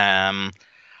 I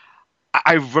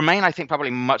remain, I think, probably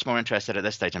much more interested at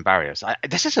this stage in Barrios.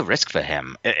 This is a risk for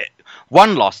him.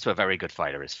 One loss to a very good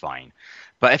fighter is fine.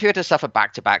 But if he were to suffer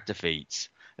back-to-back defeats,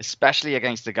 especially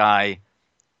against a guy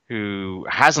who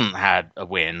hasn't had a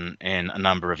win in a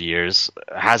number of years,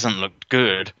 hasn't looked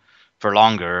good for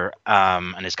longer,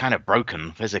 and is kind of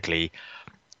broken physically,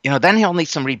 then he'll need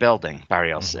some rebuilding,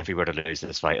 Barrios, if he were to lose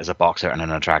this fight as a boxer and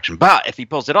an attraction. But if he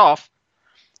pulls it off,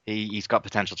 he's got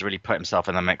potential to really put himself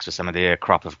in the mix with some of the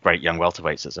crop of great young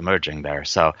welterweights that's emerging there.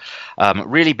 So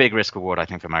really big risk reward, I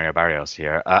think, for Mario Barrios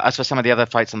here. As for some of the other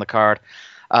fights on the card,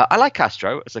 I like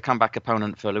Castro as a comeback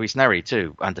opponent for Luis Neri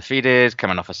too. Undefeated,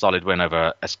 coming off a solid win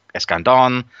over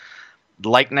Escandon.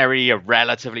 Like Neri, a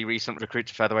relatively recent recruit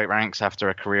to featherweight ranks after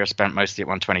a career spent mostly at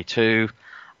 122.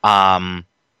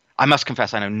 I must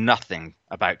confess I know nothing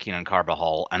about Keenan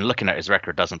Carbajal, and looking at his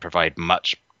record doesn't provide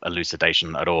much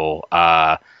elucidation at all.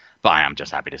 But I am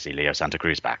just happy to see Leo Santa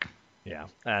Cruz back. Yeah,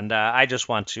 and I just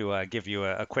want to give you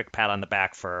a quick pat on the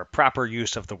back for proper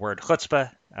use of the word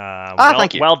chutzpah.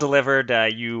 Thank you. Well delivered.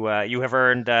 You have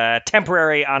earned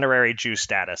temporary honorary Jew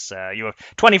status. You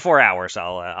have 24 hours.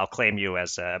 I'll claim you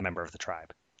as a member of the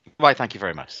tribe. Why, thank you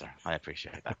very much, sir. I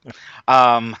appreciate that.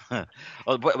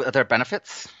 Are there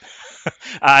benefits?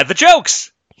 The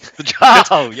jokes.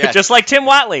 Oh, yes. Just like Tim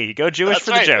Watley. You go Jewish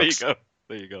for the jokes.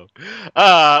 There you go.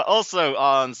 Also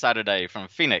on Saturday from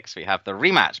Phoenix, we have the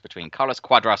rematch between Carlos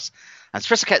Cuadras and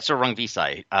Srisaket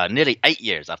Rungvisai, nearly 8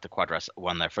 years after Cuadras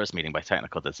won their first meeting by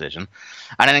technical decision.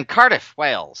 And then in Cardiff,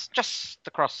 Wales, just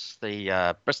across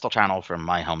the Bristol Channel from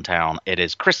my hometown, it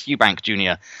is Chris Eubank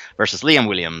Jr. versus Liam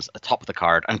Williams atop of the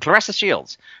card, and Claressa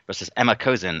Shields versus Emma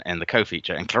Kozin in the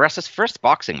co-feature, in Claressa's first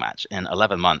boxing match in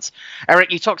 11 months.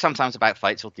 Eric, you talk sometimes about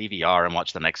fights with DVR and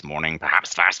watch the next morning,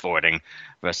 perhaps fast-forwarding,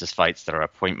 versus fights that are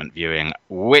appointment viewing.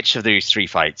 Which of these 3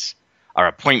 fights are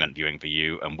appointment viewing for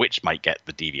you, and which might get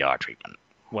the DVR treatment?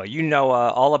 Well, you know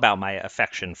all about my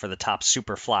affection for the top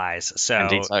super flies, so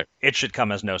it should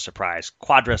come as no surprise.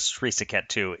 Cuadras Srisaket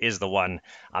 2 is the one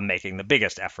I'm making the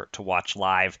biggest effort to watch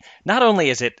live. Not only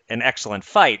is it an excellent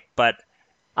fight, but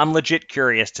I'm legit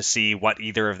curious to see what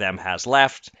either of them has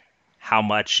left, how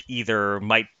much either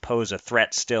might pose a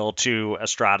threat still to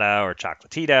Estrada or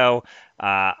Chocolatito,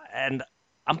 and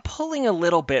I'm pulling a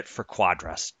little bit for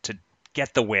Cuadras to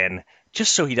get the win,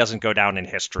 just so he doesn't go down in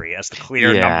history as the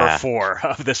clear number 4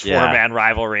 of this 4-man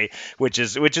rivalry, which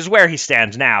is where he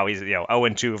stands now. He's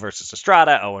 0-2 versus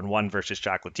Estrada, 0-1 versus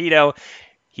Chocolatito.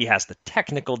 He has the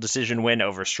technical decision win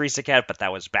over Srisaket, but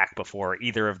that was back before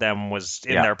either of them was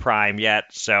in their prime yet.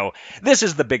 So this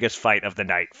is the biggest fight of the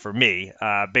night for me,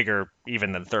 bigger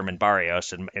even than Thurman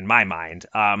Barrios in my mind.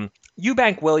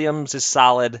 Eubank Williams is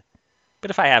solid,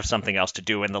 but if I have something else to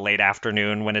do in the late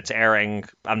afternoon when it's airing,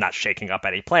 I'm not shaking up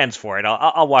any plans for it.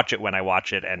 I'll watch it when I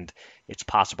watch it, and it's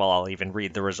possible I'll even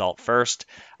read the result first.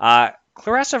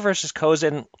 Claressa versus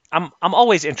Kozin, I'm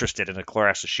always interested in a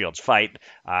Claressa Shields fight.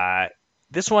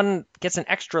 This one gets an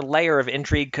extra layer of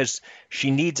intrigue because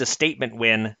she needs a statement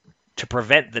win to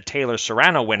prevent the Taylor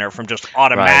Serrano winner from just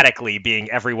automatically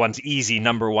being everyone's easy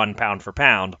number one pound for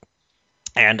pound.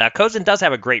 And Kozin does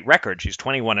have a great record. She's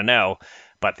 21-0,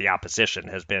 but the opposition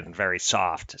has been very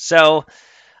soft. So,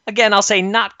 again, I'll say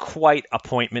not quite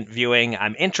appointment viewing.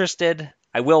 I'm interested.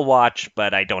 I will watch,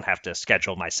 but I don't have to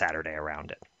schedule my Saturday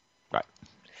around it. Right.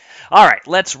 All right,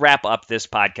 let's wrap up this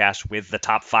podcast with the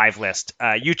top 5 list.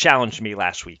 You challenged me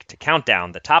last week to count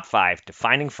down the top 5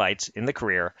 defining fights in the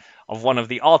career of one of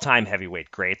the all-time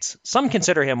heavyweight greats. Some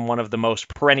consider him one of the most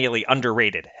perennially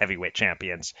underrated heavyweight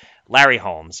champions. Larry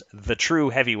Holmes, the true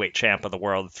heavyweight champ of the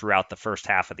world throughout the first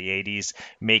half of the 80s,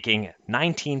 making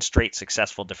 19 straight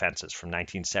successful defenses from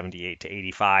 1978 to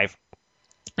 85.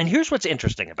 And here's what's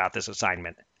interesting about this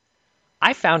assignment.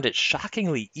 I found it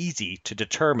shockingly easy to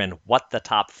determine what the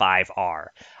top 5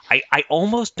 are. I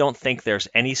almost don't think there's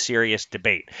any serious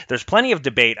debate. There's plenty of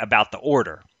debate about the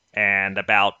order and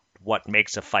about what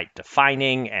makes a fight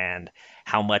defining and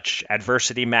how much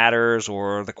adversity matters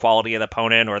or the quality of the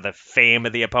opponent or the fame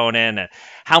of the opponent and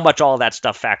how much all that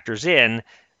stuff factors in,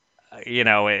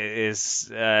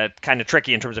 is kind of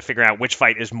tricky in terms of figuring out which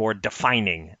fight is more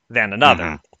defining than another.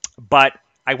 Mm-hmm. But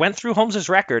I went through Holmes'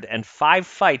 record, and 5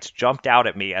 fights jumped out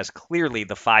at me as clearly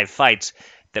the 5 fights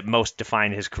that most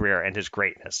define his career and his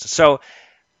greatness. So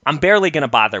I'm barely going to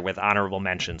bother with honorable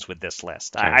mentions with this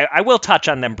list. Sure. I will touch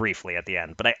on them briefly at the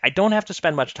end, but I don't have to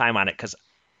spend much time on it because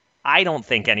I don't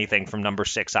think anything from number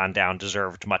 6 on down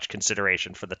deserved much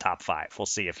consideration for the top 5. We'll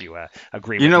see if you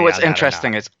agree with me. You know what's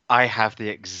interesting is I have the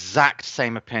exact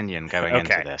same opinion going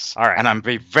into this. All right. And I'm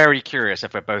very curious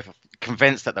if we're both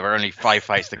convinced that there are only 5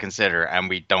 fights to consider and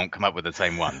we don't come up with the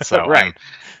same one. So right.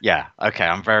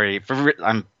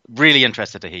 I'm really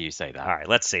interested to hear you say that. All right,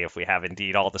 let's see if we have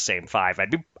indeed all the same 5.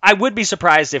 I would be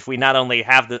surprised if we not only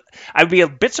have I would be a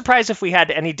bit surprised if we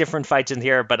had any different fights in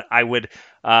here, but I would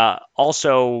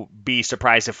also be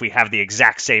surprised if we have the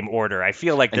exact same order. I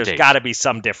feel like there's got to be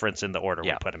some difference in the order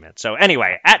we put them in. So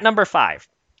anyway, at number 5,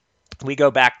 we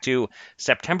go back to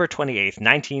September 28th,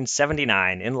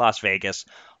 1979 in Las Vegas,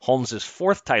 Holmes'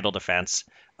 4th title defense,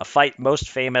 a fight most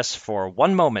famous for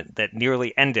one moment that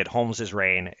nearly ended Holmes'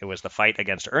 reign. It was the fight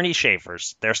against Ernie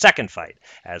Shavers, their second fight,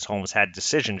 as Holmes had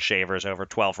decision Shavers over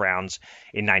 12 rounds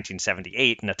in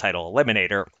 1978 in a title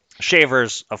eliminator.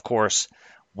 Shavers, of course,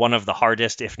 one of the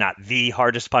hardest, if not the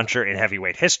hardest puncher in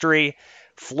heavyweight history,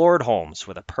 floored Holmes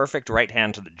with a perfect right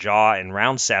hand to the jaw in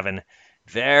round 7.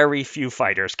 Very few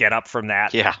fighters get up from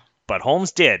that. Yeah. But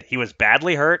Holmes did. He was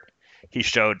badly hurt. He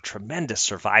showed tremendous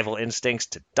survival instincts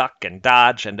to duck and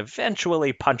dodge and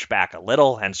eventually punch back a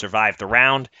little and survive the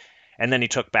round. And then he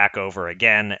took back over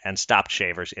again and stopped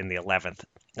Shavers in the 11th.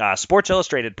 Sports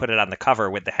Illustrated put it on the cover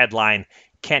with the headline,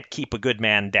 "Can't Keep a Good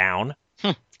Man Down."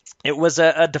 It was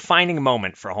a defining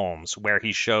moment for Holmes where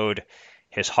he showed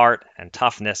his heart and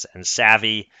toughness and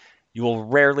savvy. You will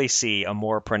rarely see a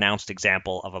more pronounced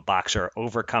example of a boxer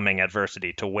overcoming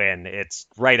adversity to win. It's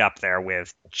right up there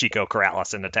with Chico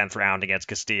Corrales in the 10th round against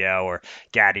Castillo or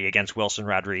Gatti against Wilson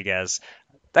Rodriguez.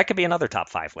 That could be another top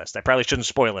 5 list. I probably shouldn't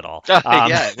spoil it all.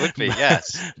 Yeah, it would be,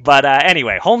 yes. But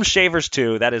anyway, Holmes Shavers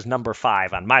 2, that is number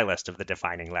 5 on my list of the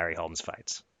defining Larry Holmes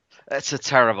fights. That's a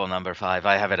terrible number 5.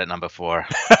 I have it at number 4.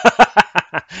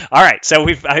 All right, so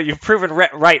you've proven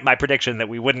right my prediction that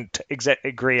we wouldn't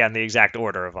agree on the exact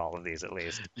order of all of these, at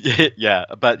least. Yeah,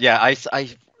 but yeah, I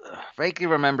vaguely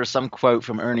remember some quote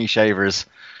from Ernie Shavers,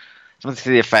 something to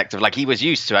the effect of, like, he was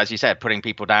used to, as you said, putting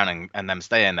people down and them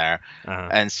staying there,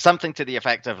 and something to the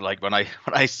effect of, like, when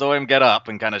I saw him get up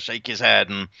and kind of shake his head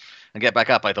and get back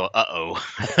up, I thought,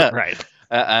 Right.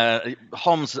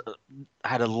 Holmes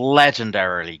had a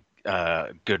legendarily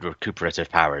good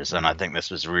recuperative powers, and I think this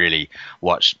was really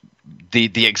what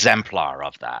the exemplar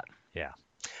of that. Yeah.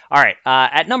 All right.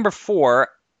 At number 4,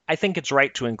 I think it's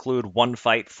right to include one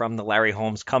fight from the Larry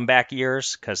Holmes comeback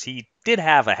years, because he did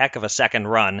have a heck of a second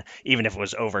run, even if it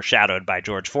was overshadowed by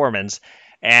George Foreman's.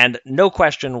 And no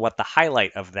question what the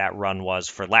highlight of that run was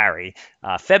for Larry.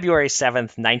 February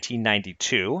 7th,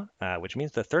 1992, which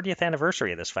means the 30th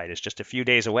anniversary of this fight is just a few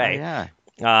days away. Oh, yeah.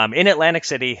 In Atlantic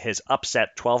City, his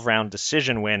upset 12-round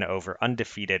decision win over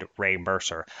undefeated Ray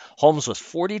Mercer. Holmes was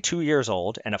 42 years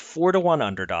old and a 4-1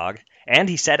 underdog, and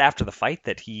he said after the fight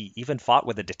that he even fought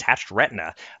with a detached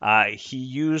retina. He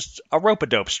used a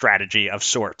rope-a-dope strategy of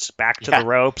sorts, back to the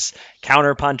ropes,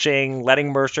 counter-punching,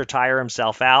 letting Mercer tire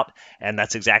himself out, and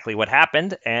that's exactly what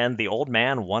happened, and the old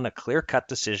man won a clear-cut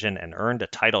decision and earned a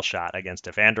title shot against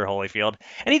Evander Holyfield,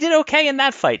 and he did okay in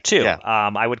that fight, too. Yeah.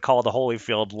 I would call the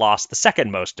Holyfield loss the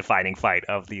second most defining fight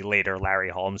of the later Larry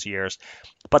Holmes years,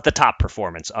 but the top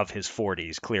performance of his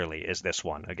 40s clearly is this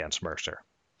one against Mercer.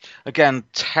 Again,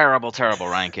 terrible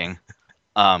ranking.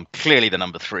 Clearly the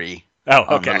number 3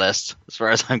 on the list, as far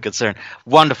as I'm concerned.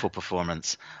 Wonderful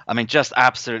performance. I mean, just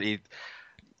absolutely.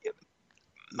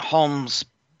 Holmes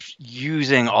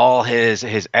using all his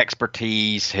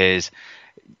expertise, his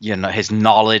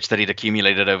knowledge that he'd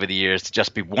accumulated over the years to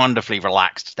just be wonderfully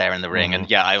relaxed there in the ring.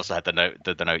 And I also had the note,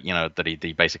 that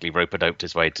he basically rope-a-doped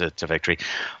his way to victory.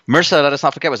 Mercer, let us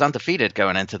not forget, was undefeated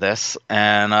going into this,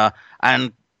 and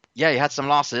he had some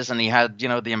losses, and he had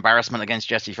the embarrassment against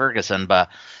Jesse Ferguson, but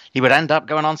he would end up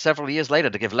going on several years later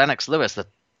to give Lennox Lewis the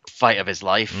fight of his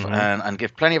life, and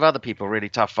give plenty of other people really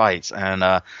tough fights,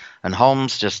 and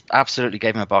Holmes just absolutely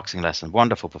gave him a boxing lesson.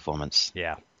 Wonderful performance.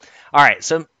 Yeah. All right,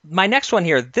 so my next one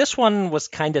here, this one was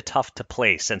kind of tough to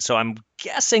place, and so I'm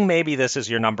guessing maybe this is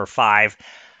your number 5.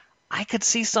 I could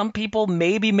see some people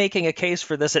maybe making a case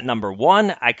for this at number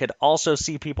 1. I could also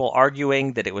see people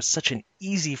arguing that it was such an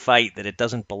easy fight that it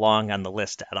doesn't belong on the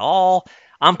list at all.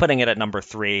 I'm putting it at number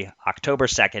 3, October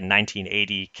 2nd,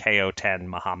 1980, KO 10,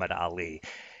 Muhammad Ali.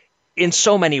 In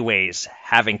so many ways,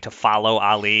 having to follow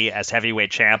Ali as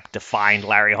heavyweight champ defined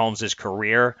Larry Holmes'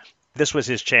 career. This was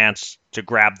his chance to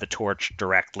grab the torch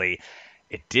directly.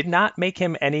 It did not make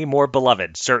him any more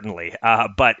beloved, certainly.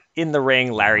 But in the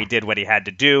ring, Larry did what he had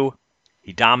to do.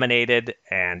 He dominated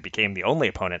and became the only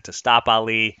opponent to stop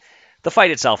Ali. The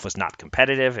fight itself was not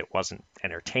competitive. It wasn't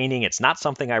entertaining. It's not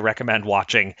something I recommend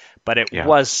watching, but it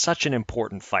was such an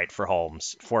important fight for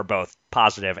Holmes for both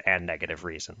positive and negative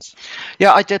reasons.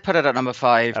 Yeah, I did put it at number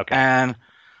 5. Okay. And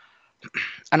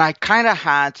I kind of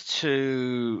had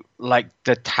to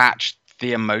detach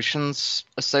the emotions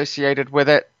associated with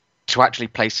it to actually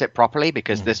place it properly,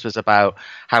 because this was about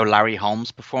how Larry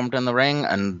Holmes performed in the ring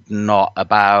and not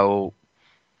about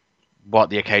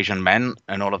what the occasion meant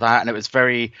and all of that. And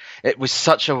it was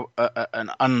such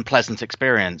an unpleasant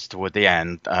experience toward the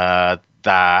end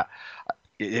that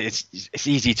it's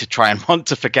easy to try and want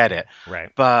to forget it. Right.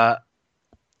 But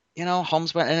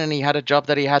Holmes went in and he had a job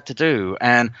that he had to do.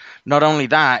 And not only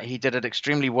that, he did it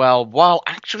extremely well while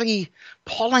actually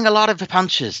pulling a lot of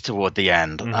punches toward the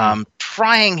end,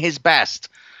 trying his best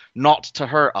not to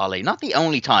hurt Ali. Not the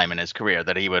only time in his career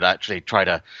that he would actually try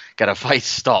to get a fight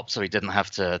stopped so he didn't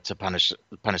have to punish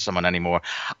someone anymore.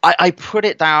 I put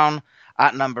it down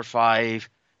at number 5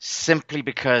 simply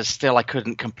because still I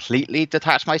couldn't completely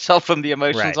detach myself from the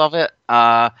emotions of it.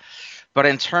 But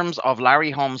in terms of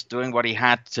Larry Holmes doing what he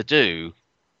had to do,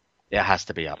 it has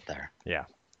to be up there. Yeah.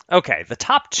 Okay, the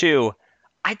top 2,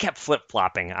 I kept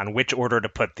flip-flopping on which order to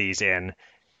put these in.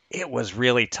 It was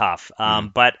really tough.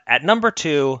 But at number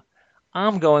 2,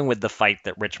 I'm going with the fight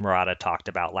that Rich Murata talked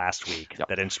about last week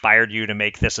that inspired you to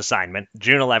make this assignment.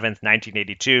 June 11th,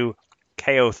 1982,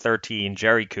 KO 13,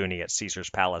 Jerry Cooney at Caesars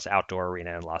Palace Outdoor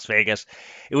Arena in Las Vegas.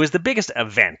 It was the biggest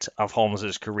event of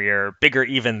Holmes' career, bigger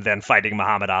even than fighting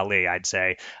Muhammad Ali, I'd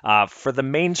say. For the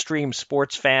mainstream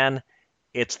sports fan,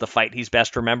 it's the fight he's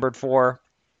best remembered for.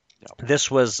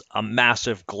 This was a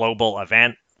massive global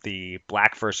event. The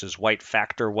black versus white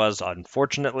factor was,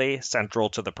 unfortunately, central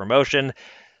to the promotion.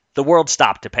 The world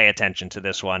stopped to pay attention to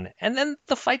this one, and then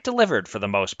the fight delivered for the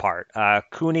most part.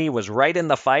 Cooney was right in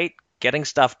the fight, getting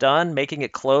stuff done, making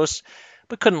it close,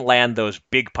 but couldn't land those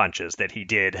big punches that he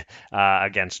did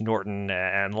against Norton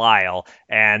and Lyle.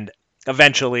 And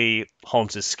eventually,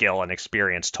 Holmes' skill and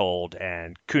experience told,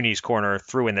 and Cooney's corner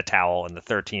threw in the towel in the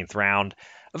 13th round.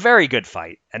 A very good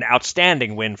fight, an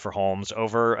outstanding win for Holmes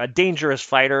over a dangerous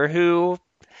fighter who,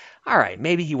 all right,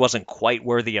 maybe he wasn't quite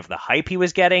worthy of the hype he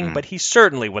was getting, but he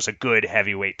certainly was a good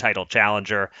heavyweight title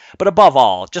challenger. But above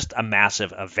all, just a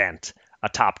massive event, a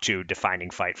top 2 defining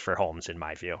fight for Holmes, in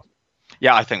my view.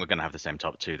 Yeah, I think we're going to have the same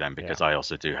top 2 then, because I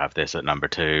also do have this at number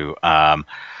 2.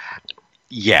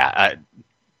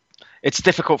 It's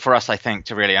difficult for us, I think,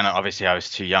 to really, and obviously I was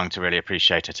too young to really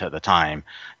appreciate it at the time,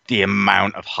 the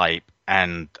amount of hype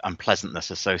and unpleasantness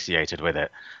associated with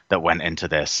it that went into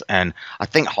this. And I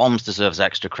think Holmes deserves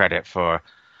extra credit for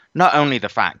not only the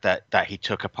fact that he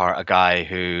took apart a guy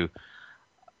who,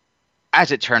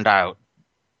 as it turned out,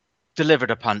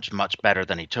 delivered a punch much better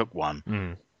than he took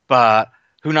one, but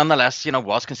who nonetheless,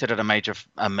 was considered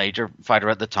a major fighter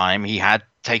at the time. He had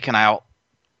taken out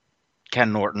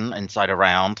Ken Norton inside a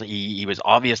round. He was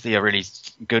obviously a really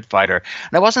good fighter.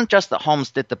 And it wasn't just that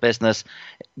Holmes did the business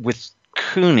with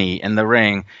Cooney in the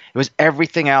ring. It was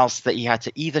everything else that he had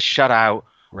to either shut out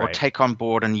or take on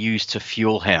board and use to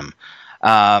fuel him.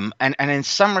 And in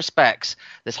some respects,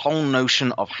 this whole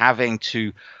notion of having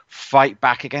to fight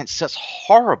back against such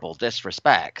horrible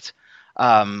disrespect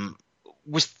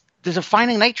was the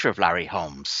defining nature of Larry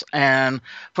Holmes. And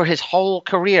for his whole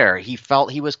career, he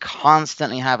felt he was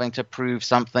constantly having to prove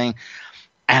something,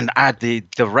 and add the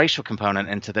racial component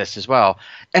into this as well.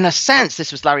 In a sense,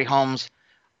 this was Larry Holmes.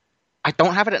 I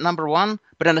don't have it at number one,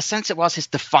 but in a sense, it was his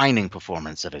defining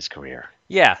performance of his career.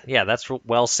 Yeah, that's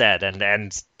well said,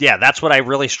 and yeah, that's what I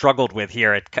really struggled with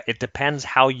here. It depends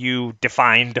how you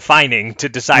define defining to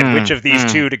decide which of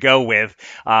these two to go with.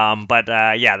 But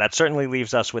that certainly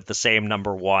leaves us with the same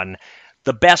number one.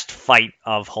 The best fight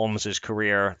of Holmes's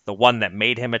career, the one that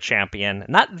made him a champion,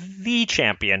 not the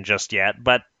champion just yet,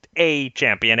 but a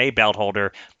champion, a belt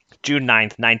holder, June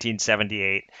 9th,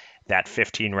 1978. That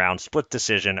 15-round split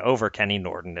decision over Kenny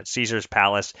Norton at Caesars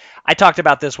Palace. I talked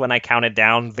about this when I counted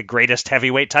down the greatest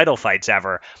heavyweight title fights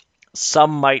ever.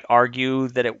 Some might argue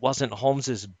that it wasn't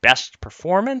Holmes's best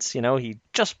performance. He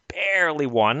just barely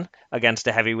won against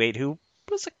a heavyweight who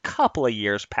was a couple of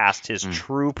years past his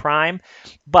true prime.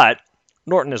 But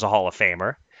Norton is a Hall of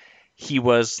Famer. He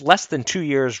was less than 2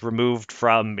 years removed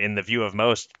from, in the view of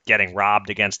most, getting robbed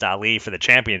against Ali for the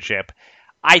championship.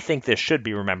 I think this should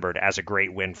be remembered as a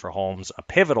great win for Holmes, a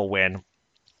pivotal win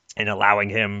in allowing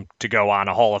him to go on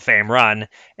a Hall of Fame run.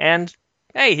 And,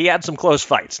 hey, he had some close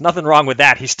fights. Nothing wrong with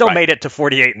that. He still made it to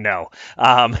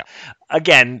 48-0.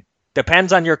 Again,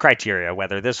 depends on your criteria,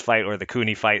 whether this fight or the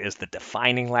Cooney fight is the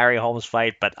defining Larry Holmes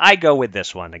fight, but I go with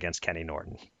this one against Kenny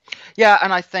Norton. Yeah,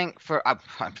 and I think I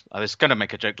was going to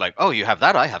make a joke like, oh, you have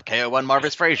that? I have KO1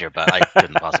 Marvis Frazier, but I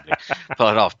couldn't possibly pull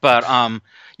it off. But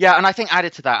yeah, and I think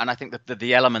added to that, and I think that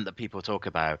the element that people talk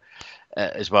about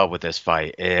as well with this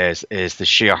fight is the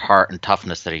sheer heart and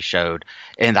toughness that he showed,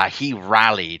 in that he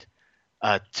rallied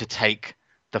to take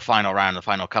the final round, the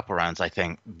final couple rounds, I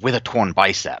think, with a torn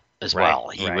bicep as well.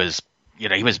 He was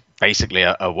basically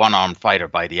a one-armed fighter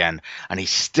by the end, and he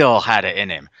still had it in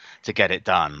him to get it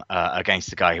done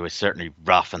against a guy who was certainly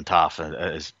rough and tough,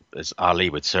 as Ali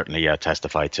would certainly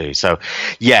testify to. So,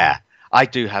 yeah, I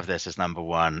do have this as number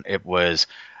one. It was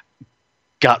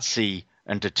gutsy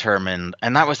and determined,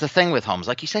 and that was the thing with Holmes.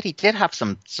 Like you said, he did have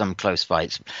some close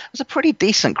fights. It was a pretty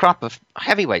decent crop of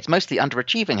heavyweights, mostly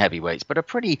underachieving heavyweights, but a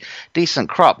pretty decent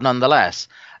crop nonetheless.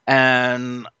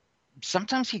 And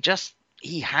sometimes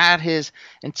he had his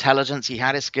intelligence, he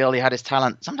had his skill, he had his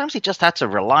talent. Sometimes he just had to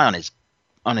rely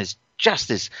on his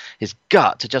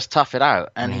gut to just tough it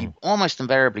out, and he almost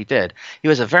invariably did. He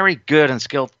was a very good and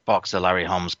skilled boxer, Larry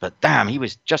Holmes, but damn, he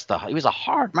was a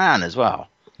hard man as well.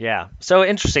 Yeah, so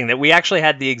interesting that we actually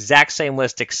had the exact same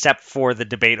list except for the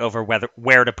debate over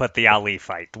where to put the Ali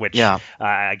fight, which,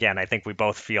 again, I think we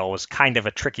both feel was kind of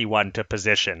a tricky one to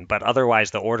position, but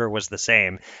otherwise the order was the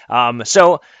same.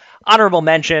 So, honorable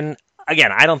mention.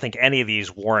 Again, I don't think any of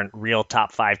these warrant real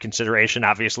top five consideration.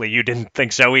 Obviously, you didn't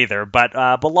think so either.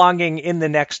 But belonging in the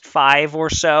next five or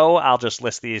so, I'll just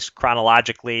list these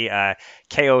chronologically.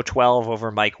 KO 12 over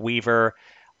Mike Weaver.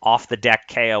 Off the deck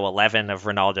KO 11 of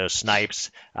Ronaldo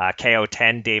Snipes. KO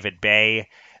 10 David Bay.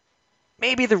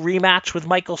 Maybe the rematch with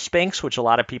Michael Spinks, which a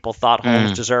lot of people thought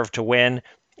Holmes deserved to win.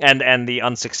 And the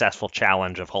unsuccessful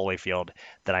challenge of Holyfield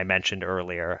that I mentioned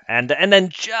earlier. And then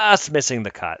just missing the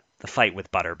cut, the fight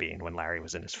with Butterbean when Larry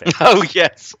was in his 50s. Oh,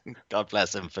 yes. God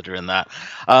bless him for doing that.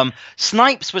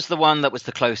 Snipes was the one that was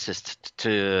the closest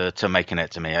to making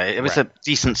it to me. It was a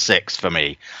decent 6 for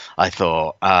me, I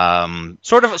thought.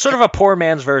 Sort of a poor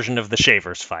man's version of the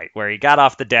Shavers fight, where he got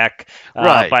off the deck,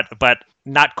 but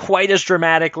not quite as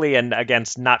dramatically and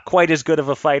against not quite as good of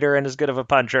a fighter and as good of a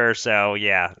puncher. So,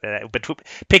 yeah,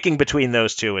 picking between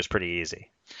those two is pretty easy.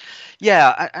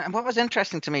 Yeah, and what was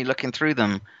interesting to me looking through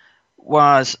them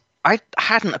was I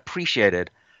hadn't appreciated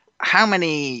how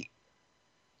many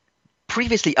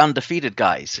previously undefeated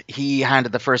guys he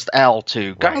handed the first L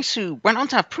to, guys who went on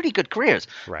to have pretty good careers.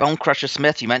 Bone Crusher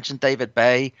Smith, you mentioned David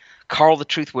Bay, Carl the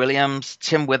Truth Williams,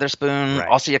 Tim Witherspoon,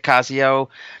 Ossie Ocasio.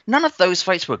 None of those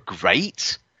fights were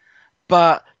great,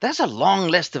 but there's a long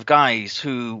list of guys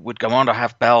who would go on to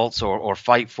have belts or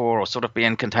fight for or sort of be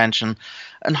in contention.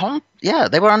 And Holmes,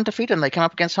 they were undefeated and they came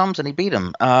up against Holmes and he beat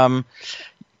him.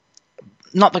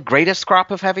 Not the greatest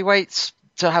crop of heavyweights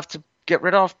to have to get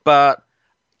rid of, but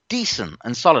decent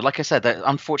and solid. Like I said,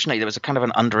 unfortunately, there was a kind of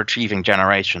an underachieving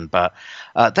generation, but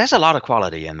there's a lot of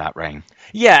quality in that ring.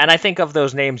 Yeah, and I think of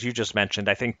those names you just mentioned,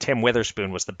 I think Tim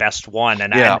Witherspoon was the best one.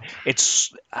 And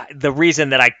it's the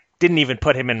reason that I didn't even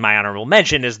put him in my honorable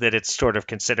mention is that it's sort of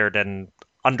considered an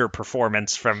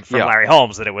underperformance from Larry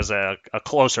Holmes, that it was a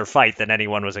closer fight than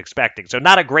anyone was expecting. So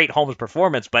not a great Holmes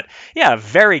performance, but a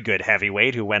very good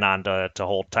heavyweight who went on to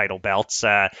hold title belts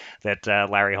that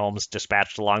Larry Holmes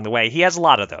dispatched along the way. He has a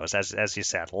lot of those, as you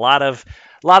said, a lot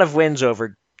of wins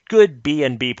over good B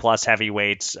and B plus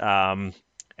heavyweights, and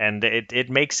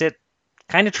it makes it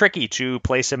kind of tricky to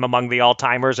place him among the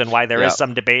all-timers, and why there is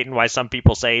some debate, and why some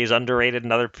people say he's underrated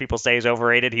and other people say he's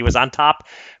overrated. He was on top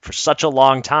for such a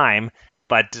long time,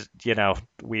 but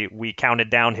we counted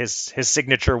down his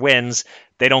signature wins.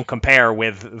 They don't compare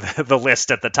with the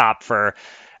list at the top for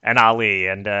an Ali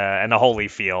and a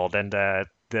Holyfield and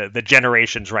the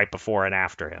generations right before and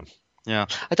after him. Yeah,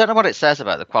 I don't know what it says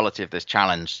about the quality of this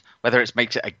challenge, whether it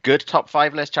makes it a good top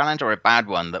 5 list challenge or a bad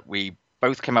one, that we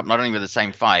both came up not only with the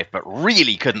same 5, but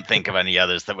really couldn't think of any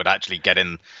others that would actually get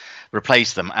in,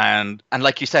 replace them. And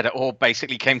like you said, it all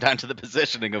basically came down to the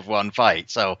positioning of one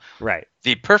fight. So right,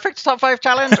 the perfect top 5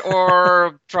 challenge,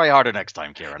 or try harder next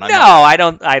time, Kieran? I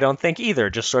don't think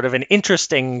either. Just sort of an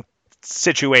interesting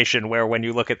situation where when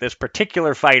you look at this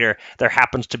particular fighter, there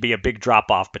happens to be a big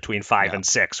drop off between 5 and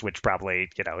 6, which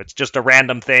probably, it's just a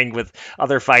random thing. With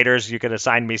other fighters, you could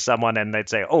assign me someone and they'd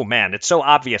say, oh man, it's so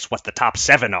obvious what the top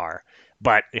 7 are.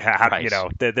 But,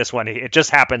 this one, it just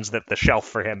happens that the shelf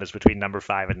for him is between number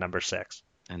 5 and number 6.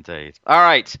 Indeed. All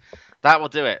right. That will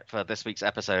do it for this week's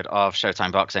episode of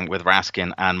Showtime Boxing with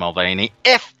Raskin and Mulvaney.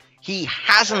 If he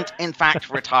hasn't, in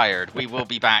fact, retired, we will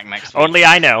be back next week. Only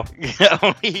I know.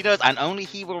 Only he knows, and only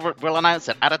he will announce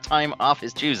it at a time of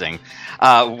his choosing.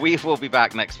 We will be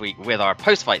back next week with our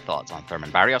post-fight thoughts on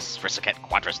Thurman Barrios, Risaket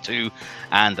Cuadras 2,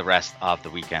 and the rest of the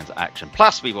weekend's action.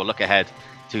 Plus, we will look ahead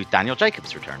to Daniel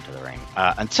Jacobs' return to the ring.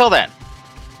 Until then,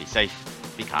 be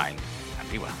safe, be kind,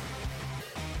 and be well.